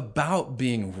not about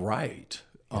being right.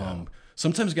 Yeah.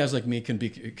 Sometimes guys like me can be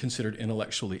considered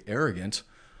intellectually arrogant,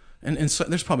 And so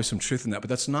there's probably some truth in that, but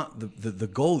that's not the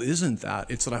goal. Isn't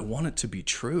that? It's that I want it to be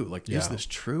true. Like, is this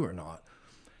true or not?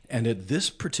 And at this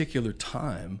particular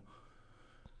time,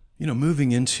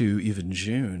 moving into even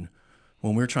June,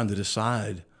 when we're trying to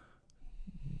decide,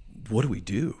 what do we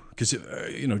do? Because,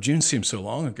 June seems so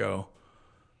long ago,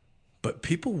 but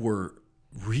people were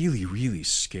really, really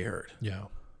scared. Yeah.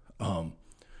 In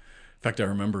fact, I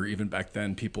remember even back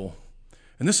then people,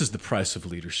 and this is the price of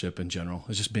leadership in general,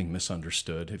 is just being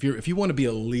misunderstood. If you want to be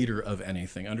a leader of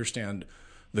anything, understand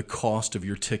the cost of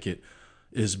your ticket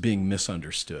is being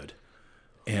misunderstood.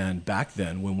 And back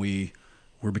then, when we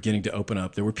were beginning to open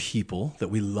up, there were people that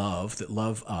we love, that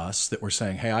love us, that were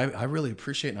saying, hey, I really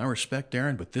appreciate and I respect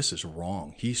Darren, but this is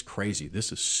wrong. He's crazy.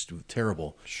 This is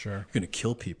terrible. Sure. You're going to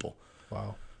kill people.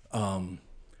 Wow.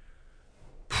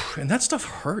 And that stuff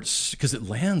hurts because it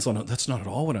lands on, that's not at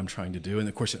all what I'm trying to do. And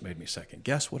of course, it made me second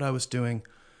guess what I was doing.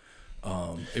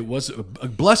 It was a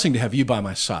blessing to have you by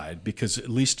my side because at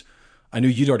least I knew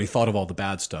you'd already thought of all the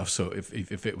bad stuff. So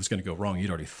if it was going to go wrong, you'd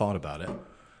already thought about it.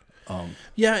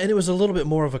 Yeah, and it was a little bit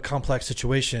more of a complex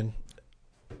situation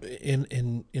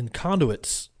in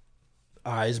Conduit's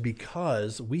eyes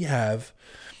because we have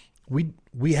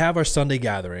our Sunday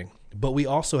gathering, but we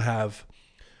also have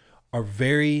our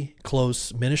very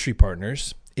close ministry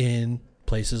partners in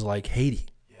places like Haiti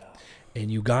and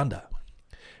Uganda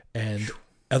and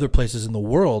other places in the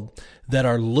world that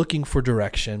are looking for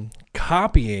direction,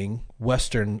 copying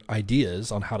Western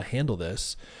ideas on how to handle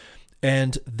this.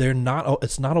 And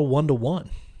it's not a one-to-one.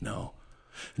 No.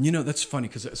 And that's funny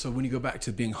because so when you go back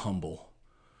to being humble,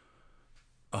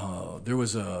 there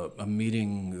was a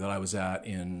meeting that I was at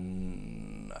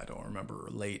in, I don't remember,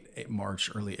 late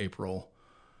March, early April.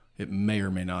 It may or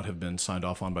may not have been signed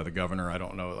off on by the governor. I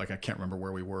don't know. I can't remember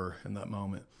where we were in that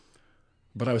moment.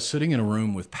 But I was sitting in a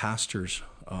room with pastors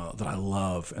that I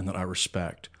love and that I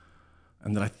respect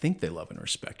and that I think they love and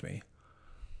respect me.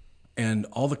 And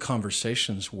all the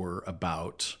conversations were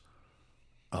about,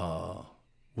 we're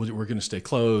going to stay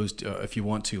closed. If you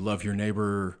want to love your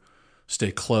neighbor,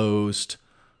 stay closed.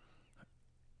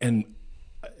 And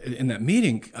in that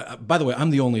meeting, by the way,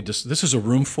 I'm the only, this is a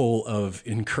room full of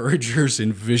encouragers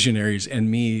and visionaries and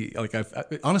me. Like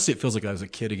honestly, it feels like I was a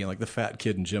kid again, like the fat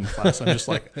kid in gym class. I'm just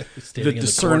like the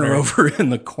discerner over in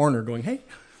the corner going, hey.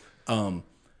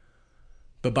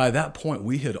 But by that point,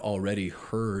 we had already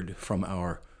heard from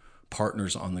our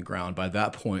partners on the ground. By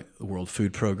that point, the World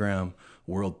Food Program,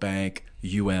 World Bank,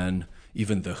 UN,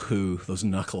 even the WHO, those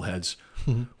knuckleheads,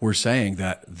 were saying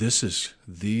that this is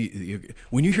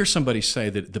when you hear somebody say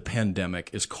that the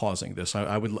pandemic is causing this,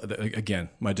 I would, again,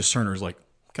 my discerner is like,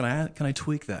 can I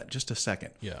tweak that just a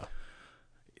second? Yeah.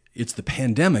 It's the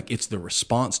pandemic. It's the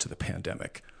response to the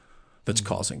pandemic that's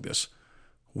causing this.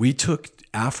 We took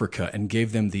Africa and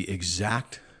gave them the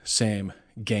exact same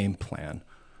game plan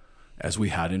as we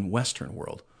had in Western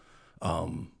world.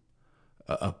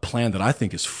 A plan that I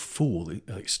think is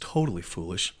totally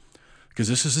foolish, because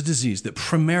this is a disease that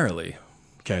primarily,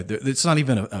 it's not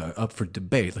even up for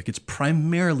debate. Like, it's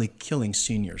primarily killing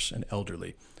seniors and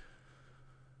elderly,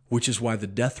 which is why the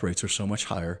death rates are so much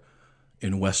higher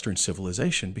in Western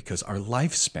civilization, because our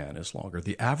lifespan is longer.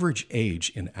 The average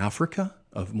age in Africa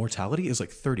of mortality is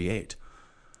like 38.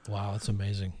 Wow, that's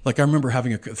amazing. Like, I remember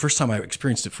first time I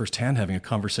experienced it firsthand, having a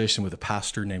conversation with a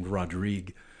pastor named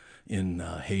Rodrigue in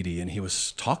Haiti, and he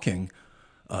was talking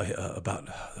about,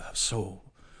 so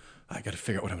I got to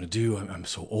figure out what I'm going to do. I'm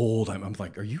so old. I'm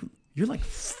like, you're like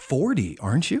 40,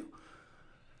 aren't you?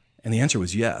 And the answer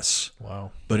was yes.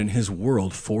 Wow. But in his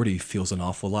world, 40 feels an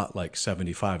awful lot like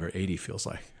 75 or 80 feels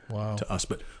like to us.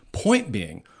 But point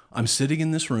being, I'm sitting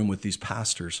in this room with these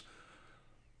pastors,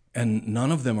 and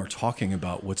none of them are talking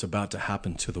about what's about to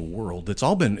happen to the world. It's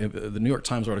all been, the New York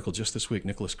Times article just this week,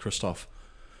 Nicholas Kristof,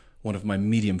 one of my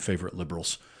medium favorite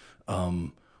liberals,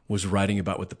 was writing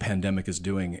about what the pandemic is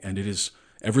doing. And it is,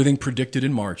 everything predicted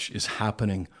in March is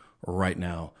happening right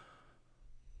now.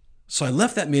 So I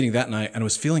left that meeting that night and I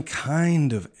was feeling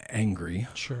kind of angry,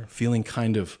 feeling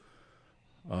kind of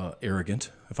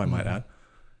arrogant, if I might add,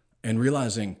 and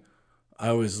realizing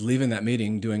I was leaving that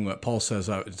meeting doing what Paul says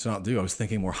I to not do. I was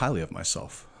thinking more highly of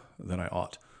myself than I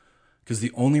ought. Because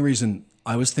the only reason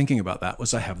I was thinking about that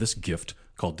was I have this gift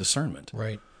called discernment.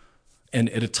 Right. And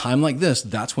at a time like this,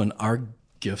 that's when our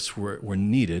gifts were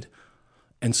needed.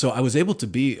 And so I was able to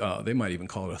be, they might even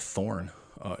call it a thorn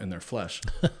in their flesh.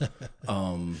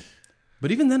 But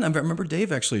even then, I remember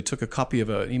Dave actually took a copy of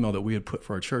an email that we had put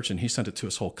for our church, and he sent it to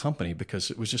his whole company,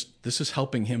 because it was just, this is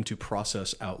helping him to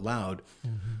process out loud.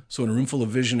 So in a room full of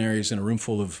visionaries and a room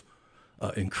full of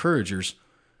encouragers,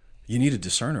 you need a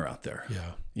discerner out there.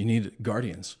 Yeah. You need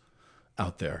guardians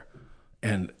out there.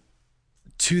 And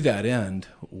to that end,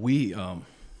 we,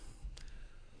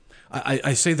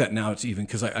 I say that now, it's even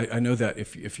because I know that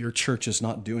if your church is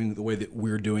not doing the way that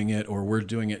we're doing it, or we're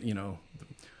doing it,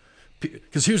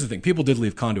 because here's the thing, people did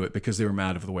leave Conduit because they were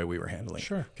mad of the way we were handling it.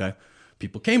 Sure. Okay.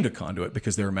 People came to Conduit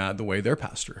because they were mad the way their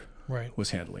pastor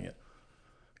was handling it.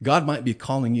 God might be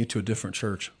calling you to a different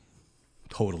church.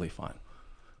 Totally fine.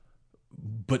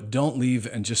 But don't leave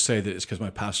and just say that it's because my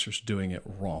pastor's doing it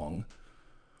wrong.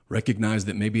 Recognize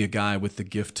that maybe a guy with the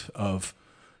gift of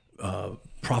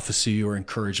prophecy or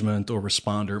encouragement or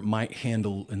responder might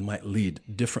handle and might lead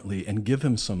differently, and give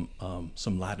him some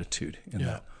latitude in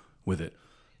that with it.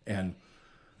 And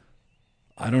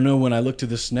I don't know, when I look to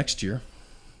this next year,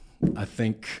 I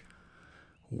think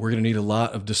we're going to need a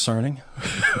lot of discerning.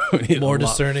 More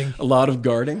discerning. A lot of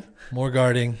guarding. More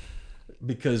guarding.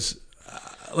 Because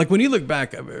like when you look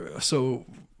back, so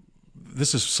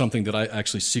this is something that I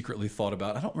actually secretly thought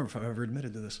about. I don't remember if I've ever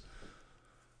admitted to this.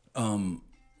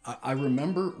 I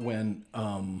remember when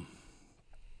the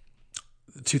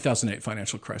 2008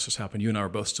 financial crisis happened. You and I were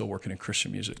both still working in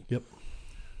Christian music. Yep.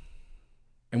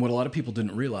 And what a lot of people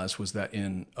didn't realize was that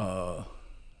in the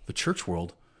church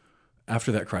world,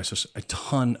 after that crisis, a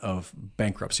ton of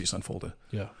bankruptcies unfolded.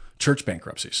 Yeah. Church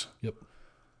bankruptcies. Yep.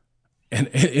 And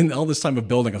in all this time of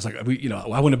building, I was like,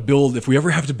 I want to build. If we ever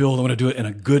have to build, I want to do it in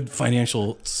a good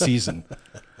financial season,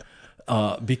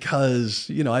 because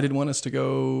I didn't want us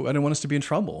to be in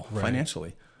trouble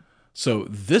financially. So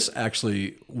this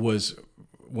actually was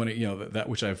when that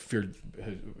which I've feared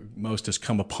most has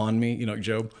come upon me.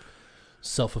 Job,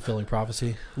 self-fulfilling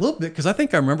prophecy, a little bit, because I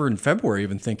think I remember in February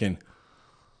even thinking,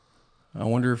 I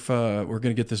wonder if we're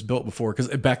going to get this built before, because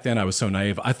back then I was so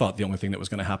naive. I thought the only thing that was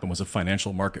going to happen was a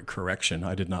financial market correction.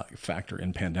 I did not factor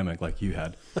in pandemic like you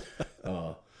had.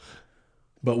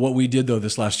 But what we did, though,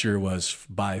 this last year was,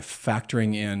 by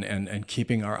factoring in and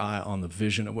keeping our eye on the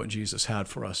vision of what Jesus had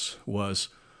for us, was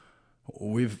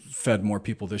we've fed more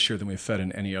people this year than we've fed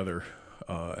in any other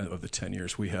of the 10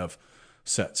 years. We have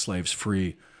set slaves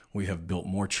free. We have built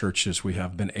more churches. We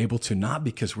have been able to, not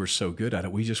because we're so good at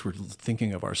it, we just were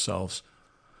thinking of ourselves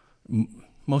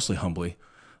mostly humbly,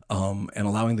 and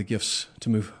allowing the gifts to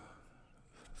move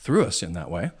through us in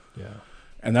that way. Yeah.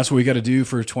 And that's what we got to do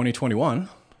for 2021.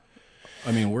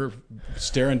 I mean, we're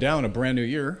staring down a brand new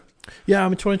year. Yeah,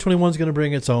 2021 is going to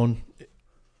bring its own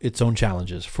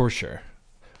challenges for sure.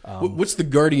 What's the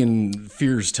guardian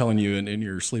fears telling you in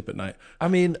your sleep at night?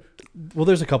 Well,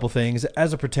 there's a couple things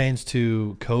as it pertains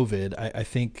to COVID. I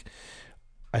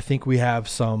think we have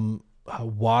some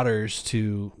waters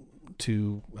to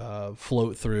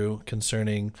float through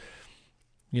concerning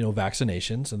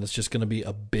vaccinations, and it's just going to be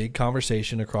a big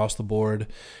conversation across the board.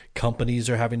 Companies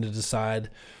are having to decide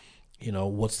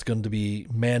what's going to be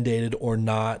mandated or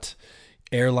not.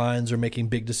 Airlines are making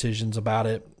big decisions about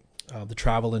it. The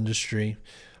travel industry,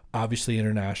 obviously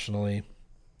internationally,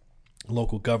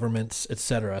 local governments,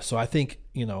 etc. So I think,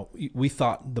 we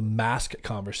thought the mask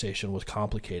conversation was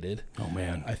complicated. Oh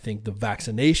man. I think the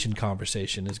vaccination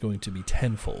conversation is going to be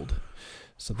tenfold.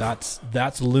 So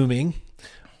that's looming.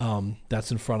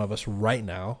 That's in front of us right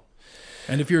now.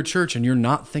 And if you're a church and you're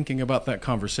not thinking about that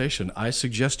conversation, I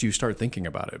suggest you start thinking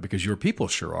about it, because your people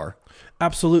sure are.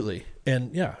 Absolutely.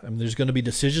 And there's going to be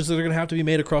decisions that are going to have to be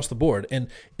made across the board. And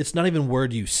it's not even where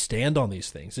do you stand on these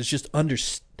things. It's just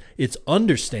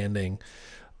understanding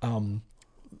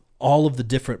all of the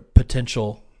different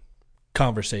potential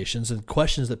conversations and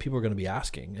questions that people are going to be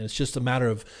asking. And it's just a matter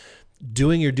of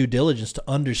doing your due diligence to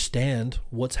understand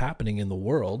what's happening in the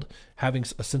world, having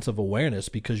a sense of awareness,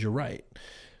 because you're right.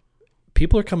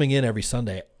 People are coming in every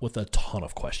Sunday with a ton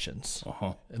of questions,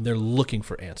 and they're looking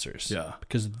for answers. Yeah.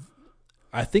 Because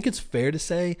I think it's fair to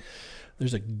say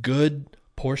there's a good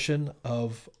portion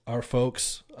of our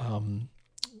folks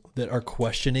that are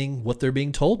questioning what they're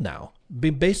being told now,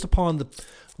 based upon the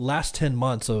last 10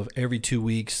 months of every 2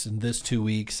 weeks and this 2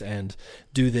 weeks and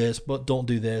do this, but don't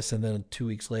do this, and then 2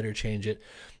 weeks later change it.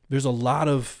 There's a lot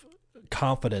of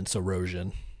confidence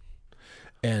erosion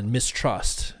and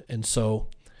mistrust. And so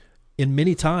in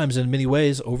many times, in many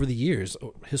ways over the years,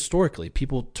 historically,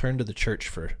 people turn to the church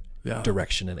for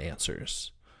direction and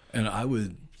answers. And I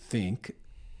would think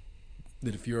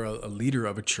that if you're a leader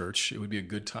of a church, it would be a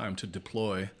good time to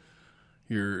deploy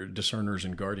your discerners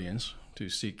and guardians to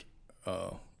seek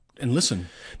and listen.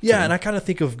 Yeah, and I kind of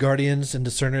think of guardians and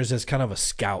discerners as kind of a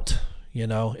scout,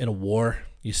 in a war.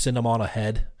 You send them on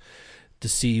ahead to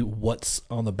see what's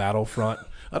on the battlefront.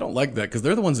 I don't like that, because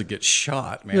they're the ones that get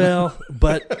shot, man. Well,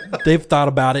 but they've thought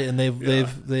about it, and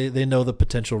they know the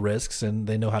potential risks, and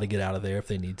they know how to get out of there if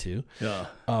they need to. Yeah.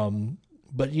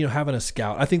 But, having a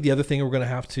scout, I think the other thing we're going to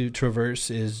have to traverse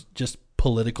is just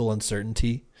political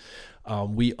uncertainty.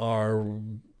 We are,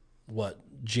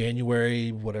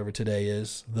 January, whatever today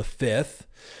is, the 5th,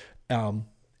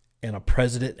 and a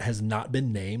president has not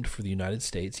been named for the United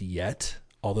States yet,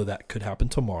 although that could happen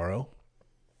tomorrow.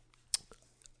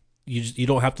 You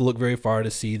don't have to look very far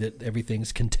to see that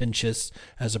everything's contentious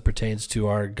as it pertains to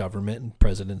our government and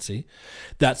presidency.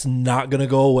 That's not going to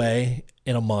go away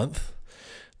in a month.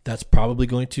 That's probably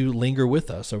going to linger with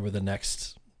us over the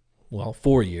next,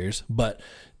 4 years. But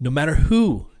no matter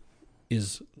who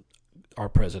is our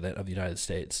president of the United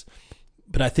States,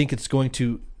 but I think it's going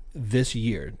to, this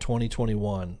year,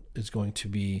 2021, is going to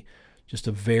be just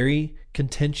a very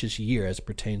contentious year as it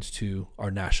pertains to our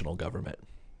national government.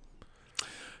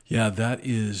 Yeah, that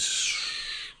is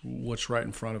what's right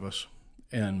in front of us.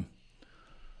 And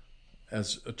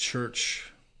as a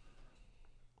church,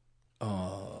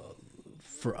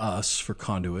 for us, for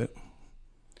Conduit,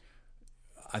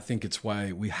 I think it's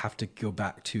why we have to go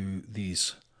back to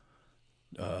these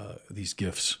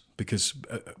gifts. Because,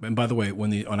 and by the way,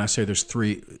 when I say there's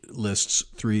 3 lists,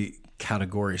 3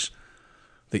 categories,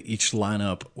 they each line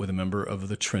up with a member of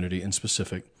the Trinity in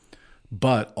specific.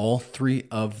 But all 3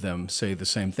 of them say the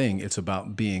same thing. It's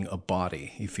about being a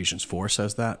body. Ephesians 4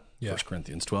 says that. Yeah. 1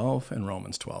 Corinthians 12 and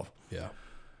Romans 12. Yeah.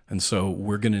 And so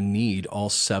we're going to need all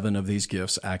 7 of these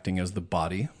gifts acting as the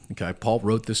body. Okay. Paul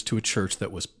wrote this to a church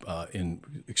that was in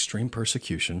extreme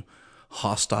persecution,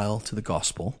 hostile to the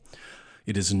gospel.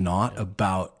 It is not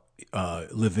about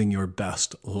living your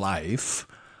best life.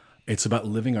 It's about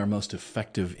living our most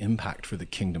effective impact for the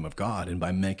kingdom of God. And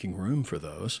by making room for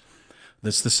those,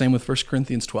 that's the same with 1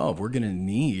 Corinthians 12. We're going to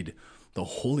need the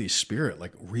Holy Spirit,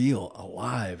 like real,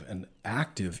 alive, and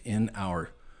active in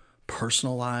our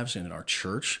personal lives and in our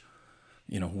church.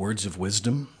 Words of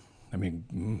wisdom. I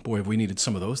mean, boy, have we needed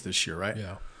some of those this year, right?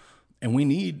 Yeah. And we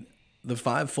need the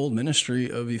 5-fold ministry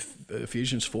of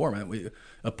Ephesians 4, man.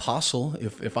 Apostle,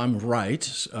 if I'm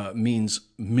right, means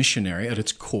missionary at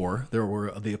its core. There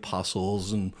were the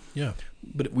apostles, and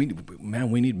but we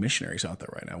need missionaries out there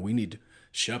right now. We need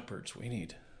shepherds. We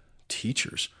need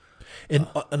teachers. And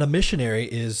a missionary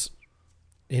is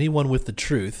anyone with the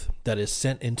truth that is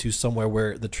sent into somewhere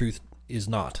where the truth is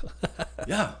not.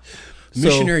 Yeah.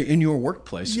 Missionary in your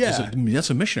workplace. That's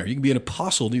a missionary. You can be an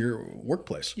apostle to your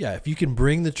workplace. Yeah. If you can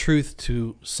bring the truth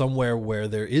to somewhere where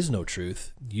there is no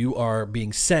truth, you are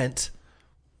being sent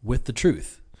with the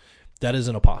truth. That is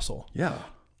an apostle. Yeah.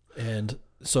 And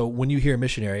so when you hear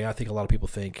missionary, I think a lot of people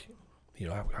think,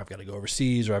 I've got to go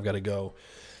overseas, or I've got to go,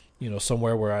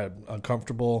 somewhere where I'm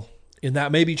uncomfortable. And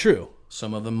that may be true.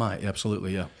 Some of them might.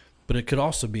 Absolutely. Yeah. But it could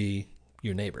also be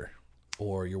your neighbor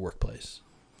or your workplace.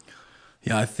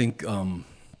 Yeah, I think some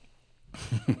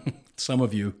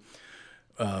of you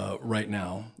right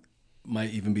now might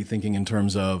even be thinking in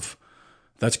terms of,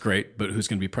 that's great, but who's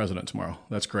going to be president tomorrow?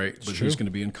 That's great, but who's going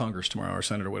to be in Congress tomorrow, or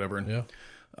Senate, or whatever? And,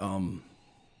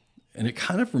 and it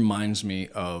kind of reminds me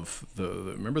of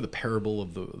remember the parable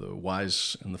of the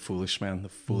wise and the foolish man? The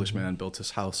foolish man built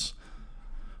his house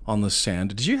on the sand.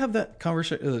 Did you have that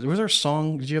conversation? Was there a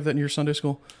song? Did you have that in your Sunday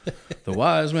school? The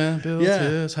wise man built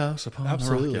his house upon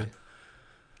the rock. Yeah.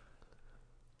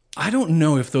 I don't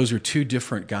know if those are 2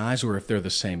 different guys or if they're the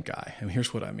same guy. And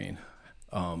here's what I mean.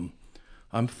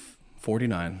 I'm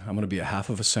 49. I'm going to be a half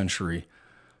of a century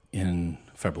in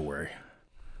February.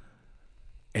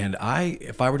 And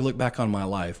if I were to look back on my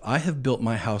life, I have built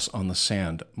my house on the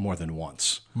sand more than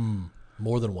once.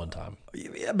 More than one time.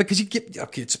 Yeah, because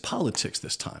it's politics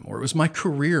this time. Or it was my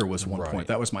career was one point.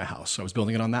 That was my house. I was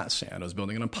building it on that sand. I was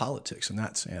building it on politics and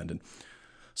that sand and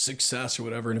success or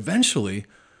whatever. And eventually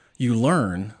you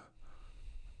learn,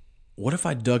 what if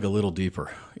I dug a little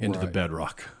deeper into the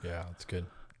bedrock? Yeah, that's good.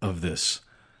 Of this.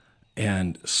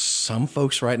 And some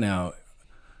folks right now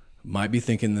might be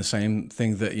thinking the same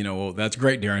thing, that, well, that's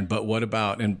great, Darren, but what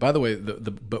about, and by the way,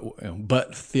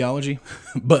 but theology,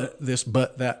 but this,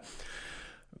 but that,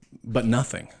 but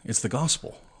nothing. It's the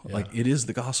gospel. Yeah. Like, it is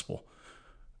the gospel.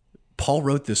 Paul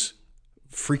wrote this,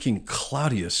 freaking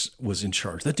Claudius was in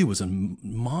charge. That dude was a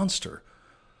monster.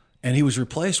 And he was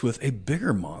replaced with a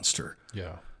bigger monster.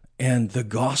 Yeah. And the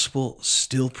gospel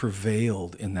still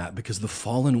prevailed in that, because the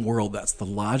fallen world, that's the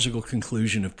logical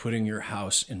conclusion of putting your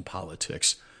house in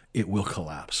politics. It will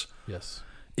collapse. Yes.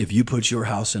 If you put your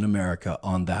house in America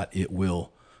on that, it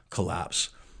will collapse.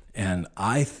 And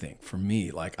I think, for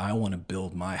me, like, I want to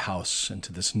build my house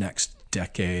into this next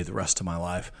decade, the rest of my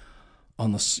life,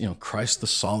 on the, Christ the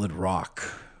solid rock.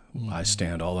 I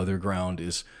stand. All other ground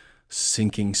is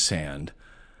sinking sand.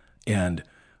 And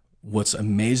what's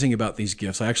amazing about these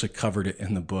gifts, I actually covered it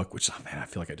in the book, which, I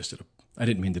feel like I just did a I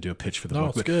didn't mean to do a pitch for the No,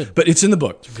 book. it's good. But it's in the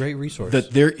book. It's a great resource.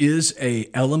 That there is a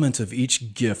element of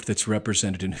each gift that's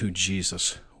represented in who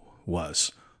Jesus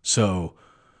was. So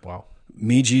wow.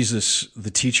 me, Jesus,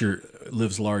 the teacher,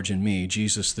 lives large in me.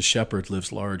 Jesus, the shepherd,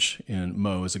 lives large in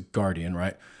Mo as a guardian,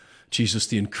 right? Jesus,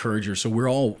 the encourager. So we're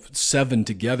all 7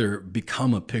 together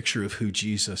become a picture of who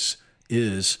Jesus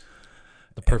is.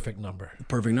 The perfect number. The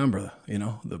perfect number,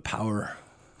 the power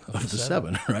of the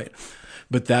 7, right?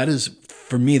 But that is,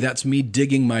 for me, that's me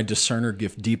digging my discerner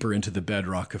gift deeper into the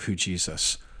bedrock of who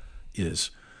Jesus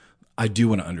is. I do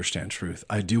want to understand truth.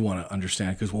 I do want to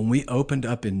understand, because when we opened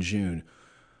up in June,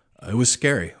 it was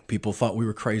scary. People thought we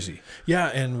were crazy. Yeah,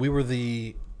 and we were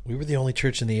the only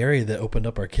church in the area that opened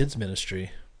up our kids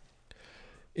ministry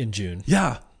in June.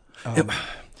 Yeah.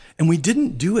 And we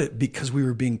didn't do it because we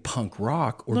were being punk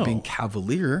rock or being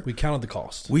cavalier. We counted the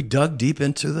cost. We dug deep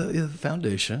into the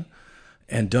foundation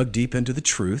and dug deep into the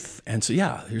truth. And so,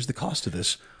 here's the cost of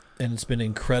this. And it's been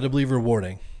incredibly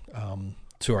rewarding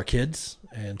to our kids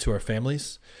and to our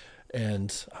families.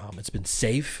 And it's been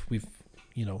safe. We've,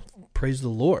 praise the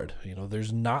Lord.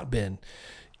 There's not been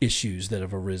issues that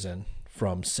have arisen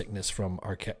from sickness from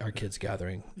our kids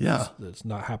gathering. Yeah. It's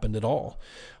not happened at all.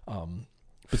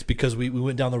 It's because we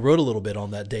went down the road a little bit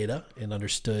on that data and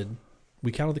understood,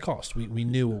 we counted the cost. We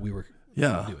knew what we were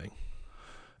doing.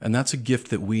 And that's a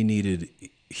gift that we needed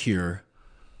here.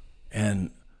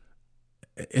 And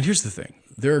here's the thing.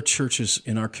 There are churches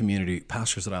in our community,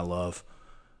 pastors that I love,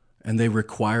 and they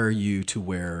require you to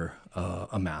wear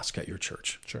a mask at your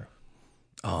church. Sure.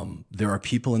 There are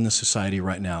people in the society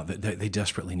right now that they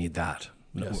desperately need that.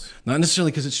 Yes. Not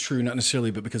necessarily because it's true, not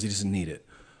necessarily, but because he doesn't need it.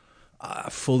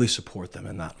 I fully support them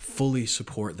in that. Fully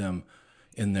support them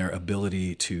in their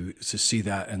ability to see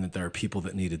that, and that there are people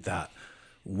that needed that.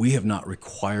 We have not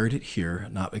required it here.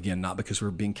 Not because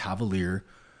we're being cavalier.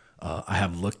 I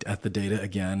have looked at the data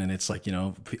again, and it's like,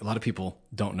 a lot of people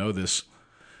don't know this,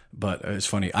 but it's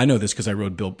funny. I know this because I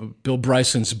wrote Bill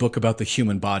Bryson's book about the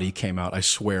human body came out, I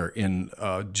swear, in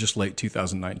just late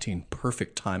 2019.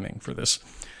 Perfect timing for this.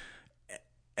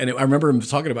 And I remember him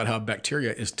talking about how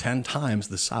bacteria is 10 times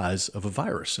the size of a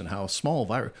virus, and how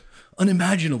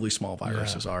unimaginably small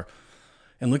viruses are.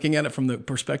 And looking at it from the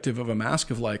perspective of a mask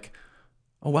of like,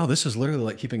 oh, wow, this is literally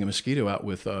like keeping a mosquito out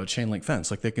with a chain link fence.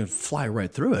 Like they can fly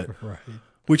right through it. Right.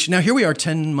 Which now here we are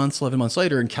 10 months, 11 months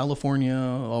later in California,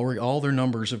 all their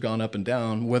numbers have gone up and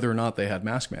down, whether or not they had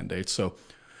mask mandates. So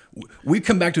we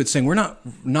come back to it saying we're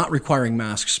not requiring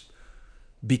masks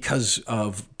because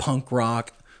of punk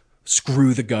rock,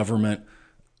 screw the government.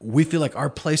 We feel like our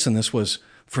place in this was,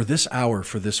 for this hour,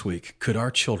 for this week, could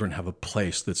our children have a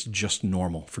place that's just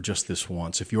normal for just this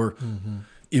once? If you're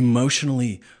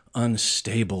emotionally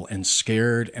unstable and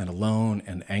scared and alone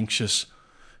and anxious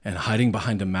and hiding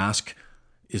behind a mask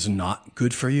is not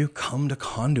good for you, come to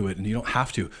Conduit, and you don't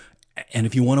have to. And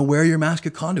if you want to wear your mask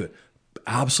at Conduit,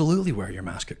 absolutely wear your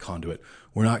mask at Conduit.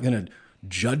 We're not going to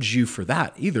judge you for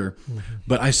that either.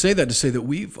 But I say that to say that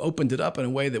we've opened it up in a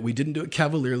way that we didn't do it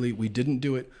cavalierly. We didn't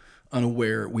do it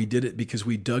unaware. We did it because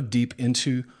we dug deep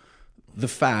into the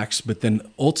facts. But then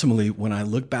ultimately, when I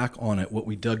look back on it, what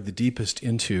we dug the deepest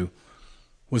into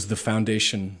was the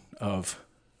foundation of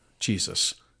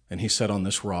Jesus. And he said, on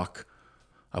this rock,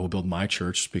 I will build my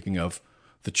church. Speaking of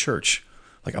the church,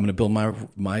 like I'm going to build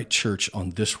my church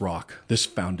on this rock, this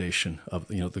foundation of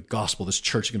the gospel. This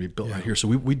church is going to be built right here. So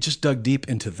we just dug deep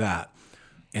into that,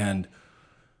 and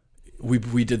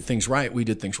we did things right. We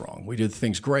did things wrong. We did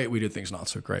things great. We did things not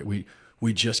so great.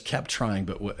 We just kept trying,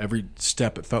 but every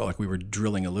step it felt like we were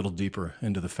drilling a little deeper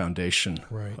into the foundation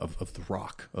of the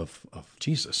rock of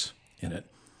Jesus in it.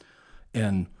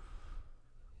 And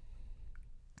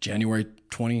January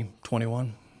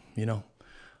 2021,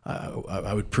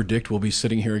 I would predict we'll be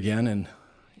sitting here again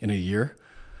in a year,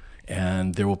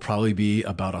 and there will probably be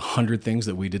about 100 things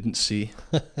that we didn't see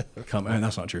come. And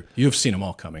that's not true. You've seen them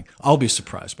all coming. I'll be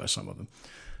surprised by some of them.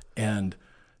 And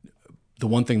the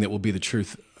one thing that will be the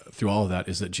truth through all of that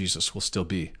is that Jesus will still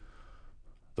be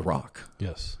the rock.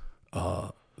 Yes.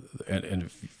 And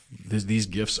these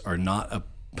gifts are not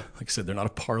like I said, they're not a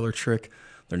parlor trick.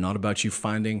 They're not about you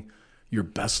finding your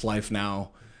best life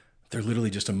now. They're literally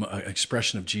just an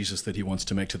expression of Jesus that he wants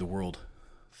to make to the world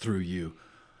through you.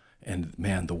 And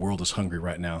man, the world is hungry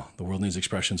right now. The world needs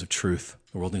expressions of truth.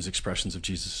 The world needs expressions of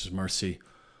Jesus' mercy,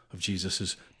 of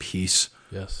Jesus' peace.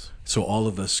 Yes. So all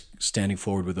of us standing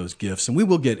forward with those gifts. And we're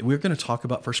going to talk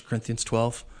about 1 Corinthians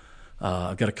 12.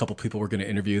 I've got a couple people we're going to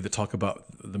interview that talk about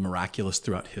the miraculous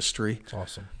throughout history. That's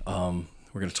awesome.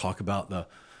 We're going to talk about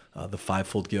the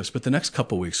fivefold gifts. But the next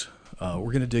couple weeks,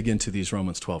 we're going to dig into these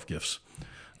Romans 12 gifts.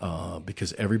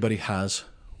 Because everybody has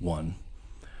one.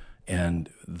 And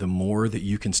the more that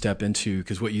you can step into,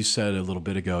 because what you said a little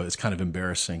bit ago is kind of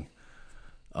embarrassing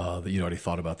that you'd already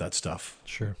thought about that stuff.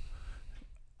 Sure.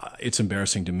 It's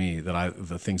embarrassing to me that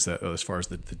the things that, as far as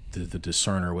the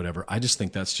discerner or whatever, I just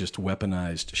think that's just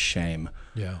weaponized shame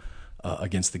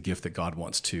against the gift that God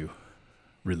wants to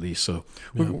release. So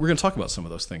we're going to talk about some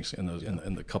of those things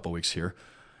in the couple weeks here.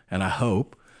 And I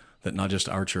hope that not just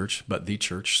our church, but the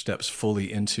church steps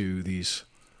fully into these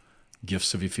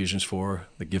gifts of Ephesians 4,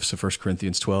 the gifts of 1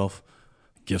 Corinthians 12,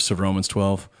 gifts of Romans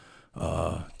 12,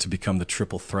 to become the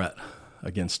triple threat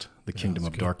against the kingdom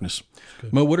of darkness.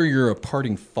 Mo, what are your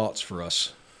parting thoughts for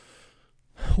us?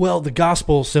 Well, the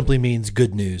gospel simply means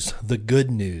good news, the good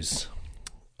news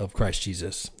of Christ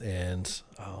Jesus, and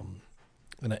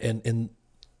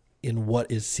in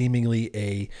what is seemingly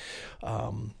a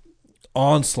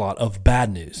onslaught of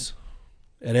bad news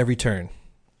at every turn,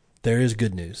 there is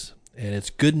good news, and it's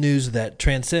good news that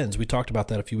transcends. We talked about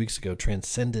that a few weeks ago.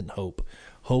 Transcendent hope,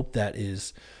 hope that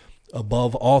is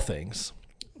above all things,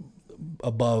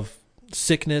 above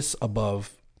sickness,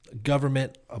 above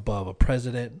government, above a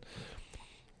president.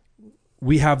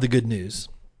 We have the good news.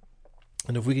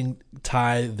 And if we can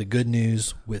tie the good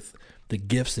news with the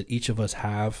gifts that each of us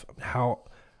have,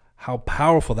 how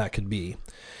powerful that could be.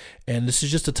 And this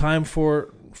is just a time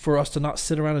for us to not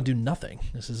sit around and do nothing.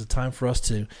 This is a time for us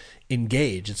to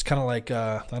engage. It's kind of like,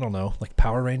 I don't know, like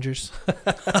Power Rangers.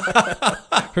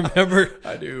 Remember?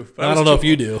 I do. I don't know if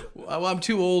you do. Well, I'm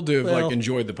too old to have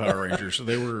enjoyed the Power Rangers. So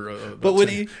they were. But when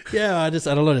I don't know, I just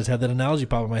had that analogy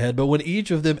pop in my head. But when each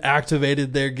of them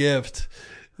activated their gift,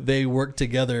 they worked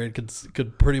together and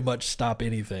could pretty much stop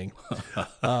anything.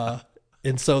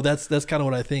 And so that's kind of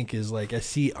what I think is like. I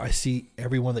see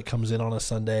everyone that comes in on a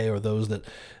Sunday, or those that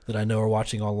I know are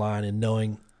watching online,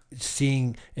 and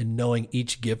seeing and knowing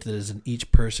each gift that is in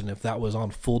each person. If that was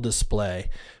on full display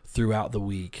throughout the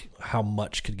week, how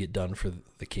much could get done for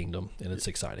the kingdom, and it's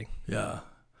exciting. Yeah,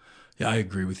 I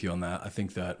agree with you on that. I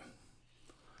think that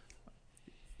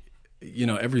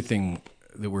everything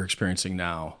that we're experiencing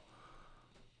now,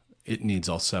 it needs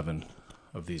all 7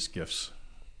 of these gifts,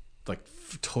 like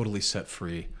totally set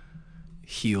free,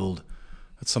 healed.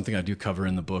 That's something I do cover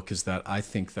in the book, is that I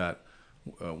think that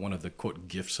one of the, quote,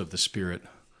 gifts of the Spirit,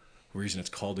 the reason it's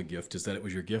called a gift, is that it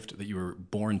was your gift that you were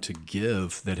born to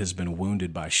give that has been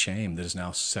wounded by shame, that is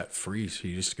now set free, so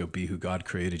you just go be who God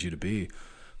created you to be.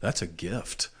 That's a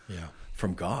gift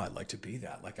from God, like to be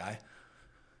that. Like I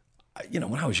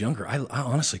when I was younger, I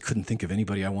honestly couldn't think of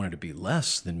anybody I wanted to be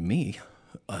less than me.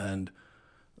 And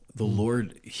the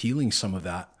Lord healing some of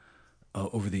that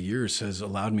over the years has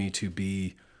allowed me to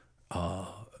be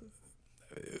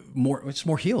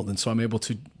more healed. And so I'm able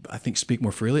to, I think, speak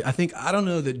more freely. I don't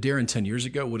know that Darren 10 years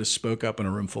ago would have spoke up in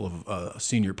a room full of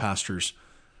senior pastors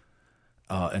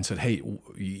and said, hey,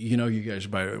 you guys,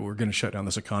 we're going to shut down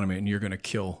this economy and you're going to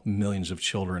kill millions of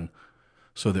children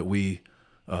so that we,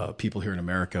 people here in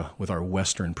America with our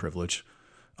Western privilege,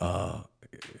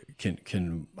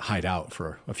 can hide out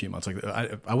for a few months. Like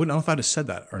I wouldn't know if I'd have said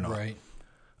that or not. Right.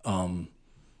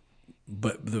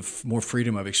 But the more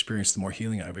freedom I've experienced, the more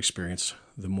healing I've experienced,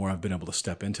 the more I've been able to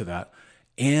step into that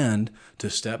and to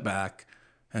step back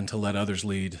and to let others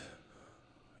lead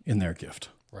in their gift.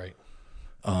 Right.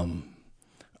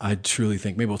 I truly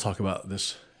think, maybe we'll talk about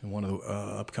this in one of the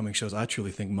upcoming shows, I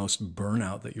truly think most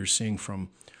burnout that you're seeing from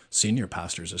senior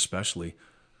pastors especially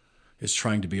is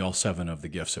trying to be all 7 of the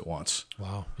gifts at once.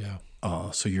 Wow, yeah.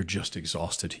 So you're just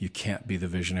exhausted. You can't be the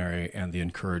visionary and the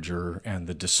encourager and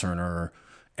the discerner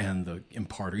and the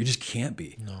imparter. You just can't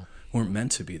be. No. We weren't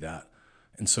meant to be that.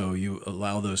 And so you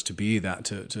allow those to be that,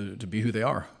 to be who they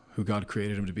are, who God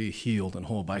created them to be, healed and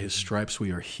whole. By His stripes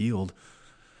we are healed.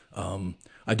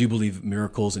 I do believe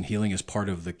miracles and healing is part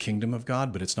of the kingdom of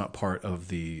God, but it's not part of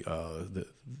the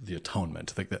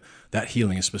atonement. I think that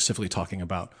healing is specifically talking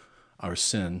about our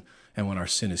sin. And when our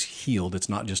sin is healed, it's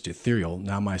not just ethereal.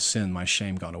 Now my sin, my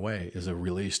shame gone away is a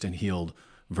released and healed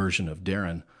version of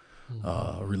Darren,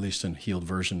 a released and healed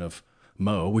version of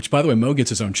Mo, which, by the way, Mo gets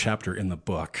his own chapter in the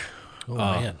book. Oh,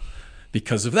 man.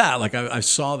 Because of that, like I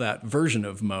saw that version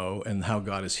of Mo and how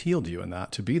God has healed you in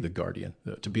that, to be the guardian,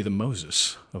 to be the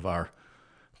Moses of our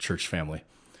church family.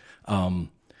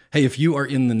 Hey, if you are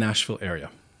in the Nashville area,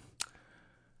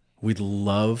 we'd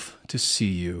love to see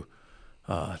you,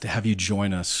 to have you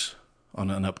join us on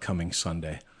an upcoming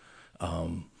Sunday.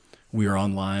 We are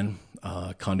online,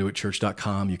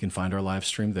 conduitchurch.com. You can find our live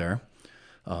stream there.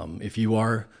 If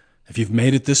you've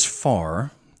made it this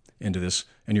far into this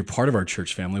and you're part of our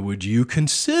church family, would you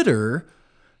consider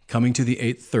coming to the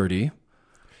 8:30?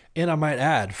 And I might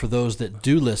add, for those that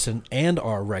do listen and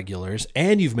are regulars,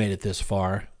 and you've made it this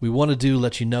far, we want to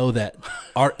let you know that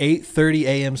our 8:30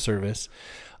 a.m. service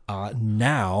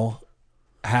now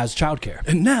has childcare.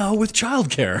 And now with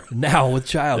childcare.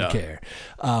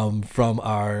 From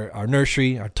our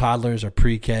nursery, our toddlers, our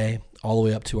pre-K, all the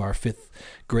way up to our fifth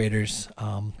graders.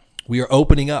 We are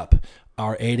opening up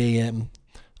our 8 a.m.,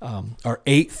 our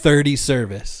 8:30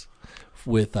 service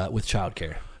with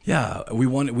childcare. Yeah,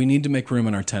 we need to make room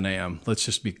in our 10 a.m. I'm going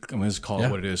to call it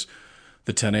what it is.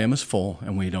 The 10 a.m. is full,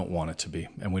 and we don't want it to be,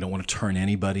 and we don't want to turn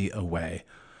anybody away.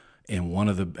 And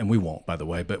we won't, by the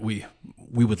way, but we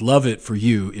would love it for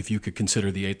you if you could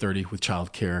consider the 8:30 with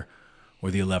childcare or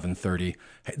the 11:30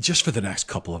 just for the next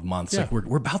couple of months. Yeah. Like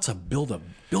we're about to build a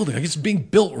building. Like it's being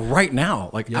built right now.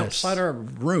 Like outside our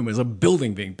room is a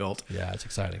building being built. Yeah, it's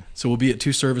exciting. So we'll be at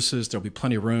 2 services. There'll be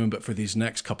plenty of room, but for these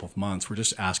next couple of months, we're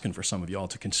just asking for some of y'all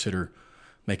to consider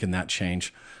making that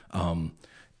change.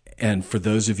 And for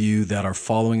those of you that are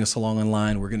following us along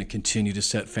online, we're going to continue to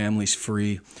set families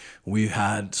free. We've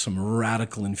had some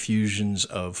radical infusions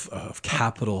of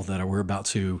capital that we're about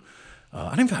to. I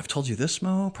don't even know if I've told you this,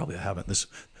 Mo. Probably I haven't. This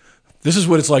is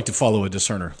what it's like to follow a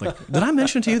discerner. Like, did I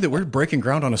mention to you that we're breaking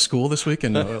ground on a school this week?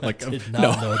 And Did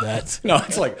not know that. No,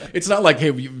 it's not like,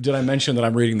 hey, did I mention that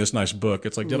I'm reading this nice book?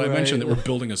 It's like, did I mention that we're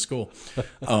building a school?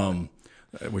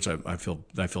 Which I feel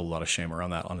a lot of shame around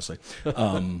that, honestly.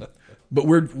 But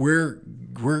we're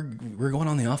going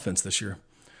on the offense this year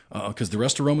because the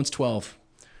rest of Romans 12,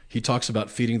 he talks about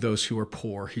feeding those who are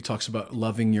poor. He talks about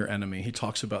loving your enemy. He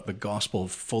talks about the gospel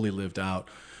fully lived out.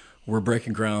 We're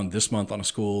breaking ground this month on a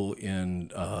school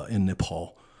in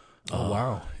Nepal. Oh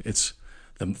wow! It's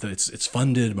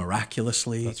funded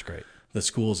miraculously. That's great. The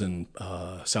schools in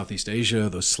Southeast Asia,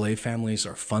 those slave families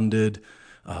are funded.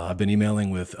 I've been emailing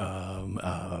with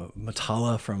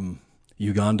Matala from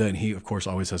Uganda, and he, of course,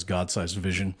 always has God-sized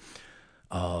vision.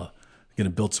 Going to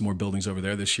build some more buildings over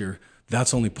there this year.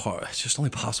 It's just only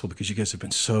possible because you guys have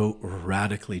been so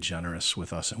radically generous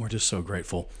with us, and we're just so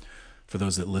grateful for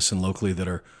those that listen locally that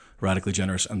are radically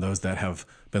generous, and those that have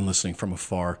been listening from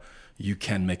afar. You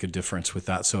can make a difference with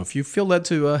that. So if you feel led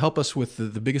to help us with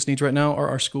the biggest needs right now are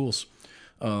our schools.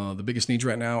 The biggest needs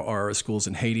right now are schools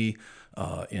in Haiti,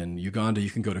 in Uganda. You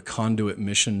can go to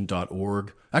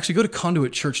conduitmission.org. Actually, go to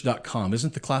conduitchurch.com.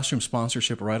 Isn't the classroom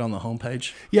sponsorship right on the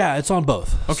homepage? Yeah, it's on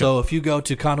both. Okay. So if you go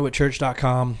to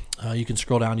conduitchurch.com, you can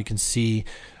scroll down. You can see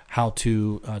how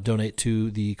to donate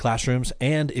to the classrooms.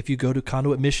 And if you go to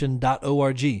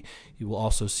conduitmission.org, you will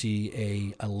also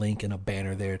see a link and a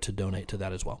banner there to donate to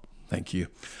that as well. Thank you.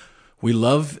 We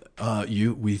love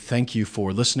you. We thank you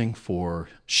for listening, for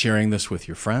sharing this with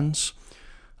your friends.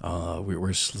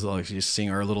 We're just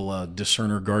seeing our little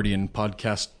Discerner Guardian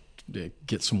podcast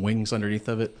get some wings underneath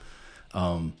of it.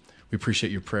 We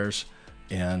appreciate your prayers.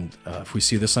 And if we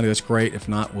see you this Sunday, that's great. If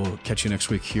not, we'll catch you next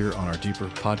week here on our Deeper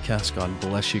podcast. God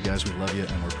bless you guys. We love you,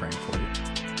 and we're praying for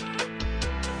you.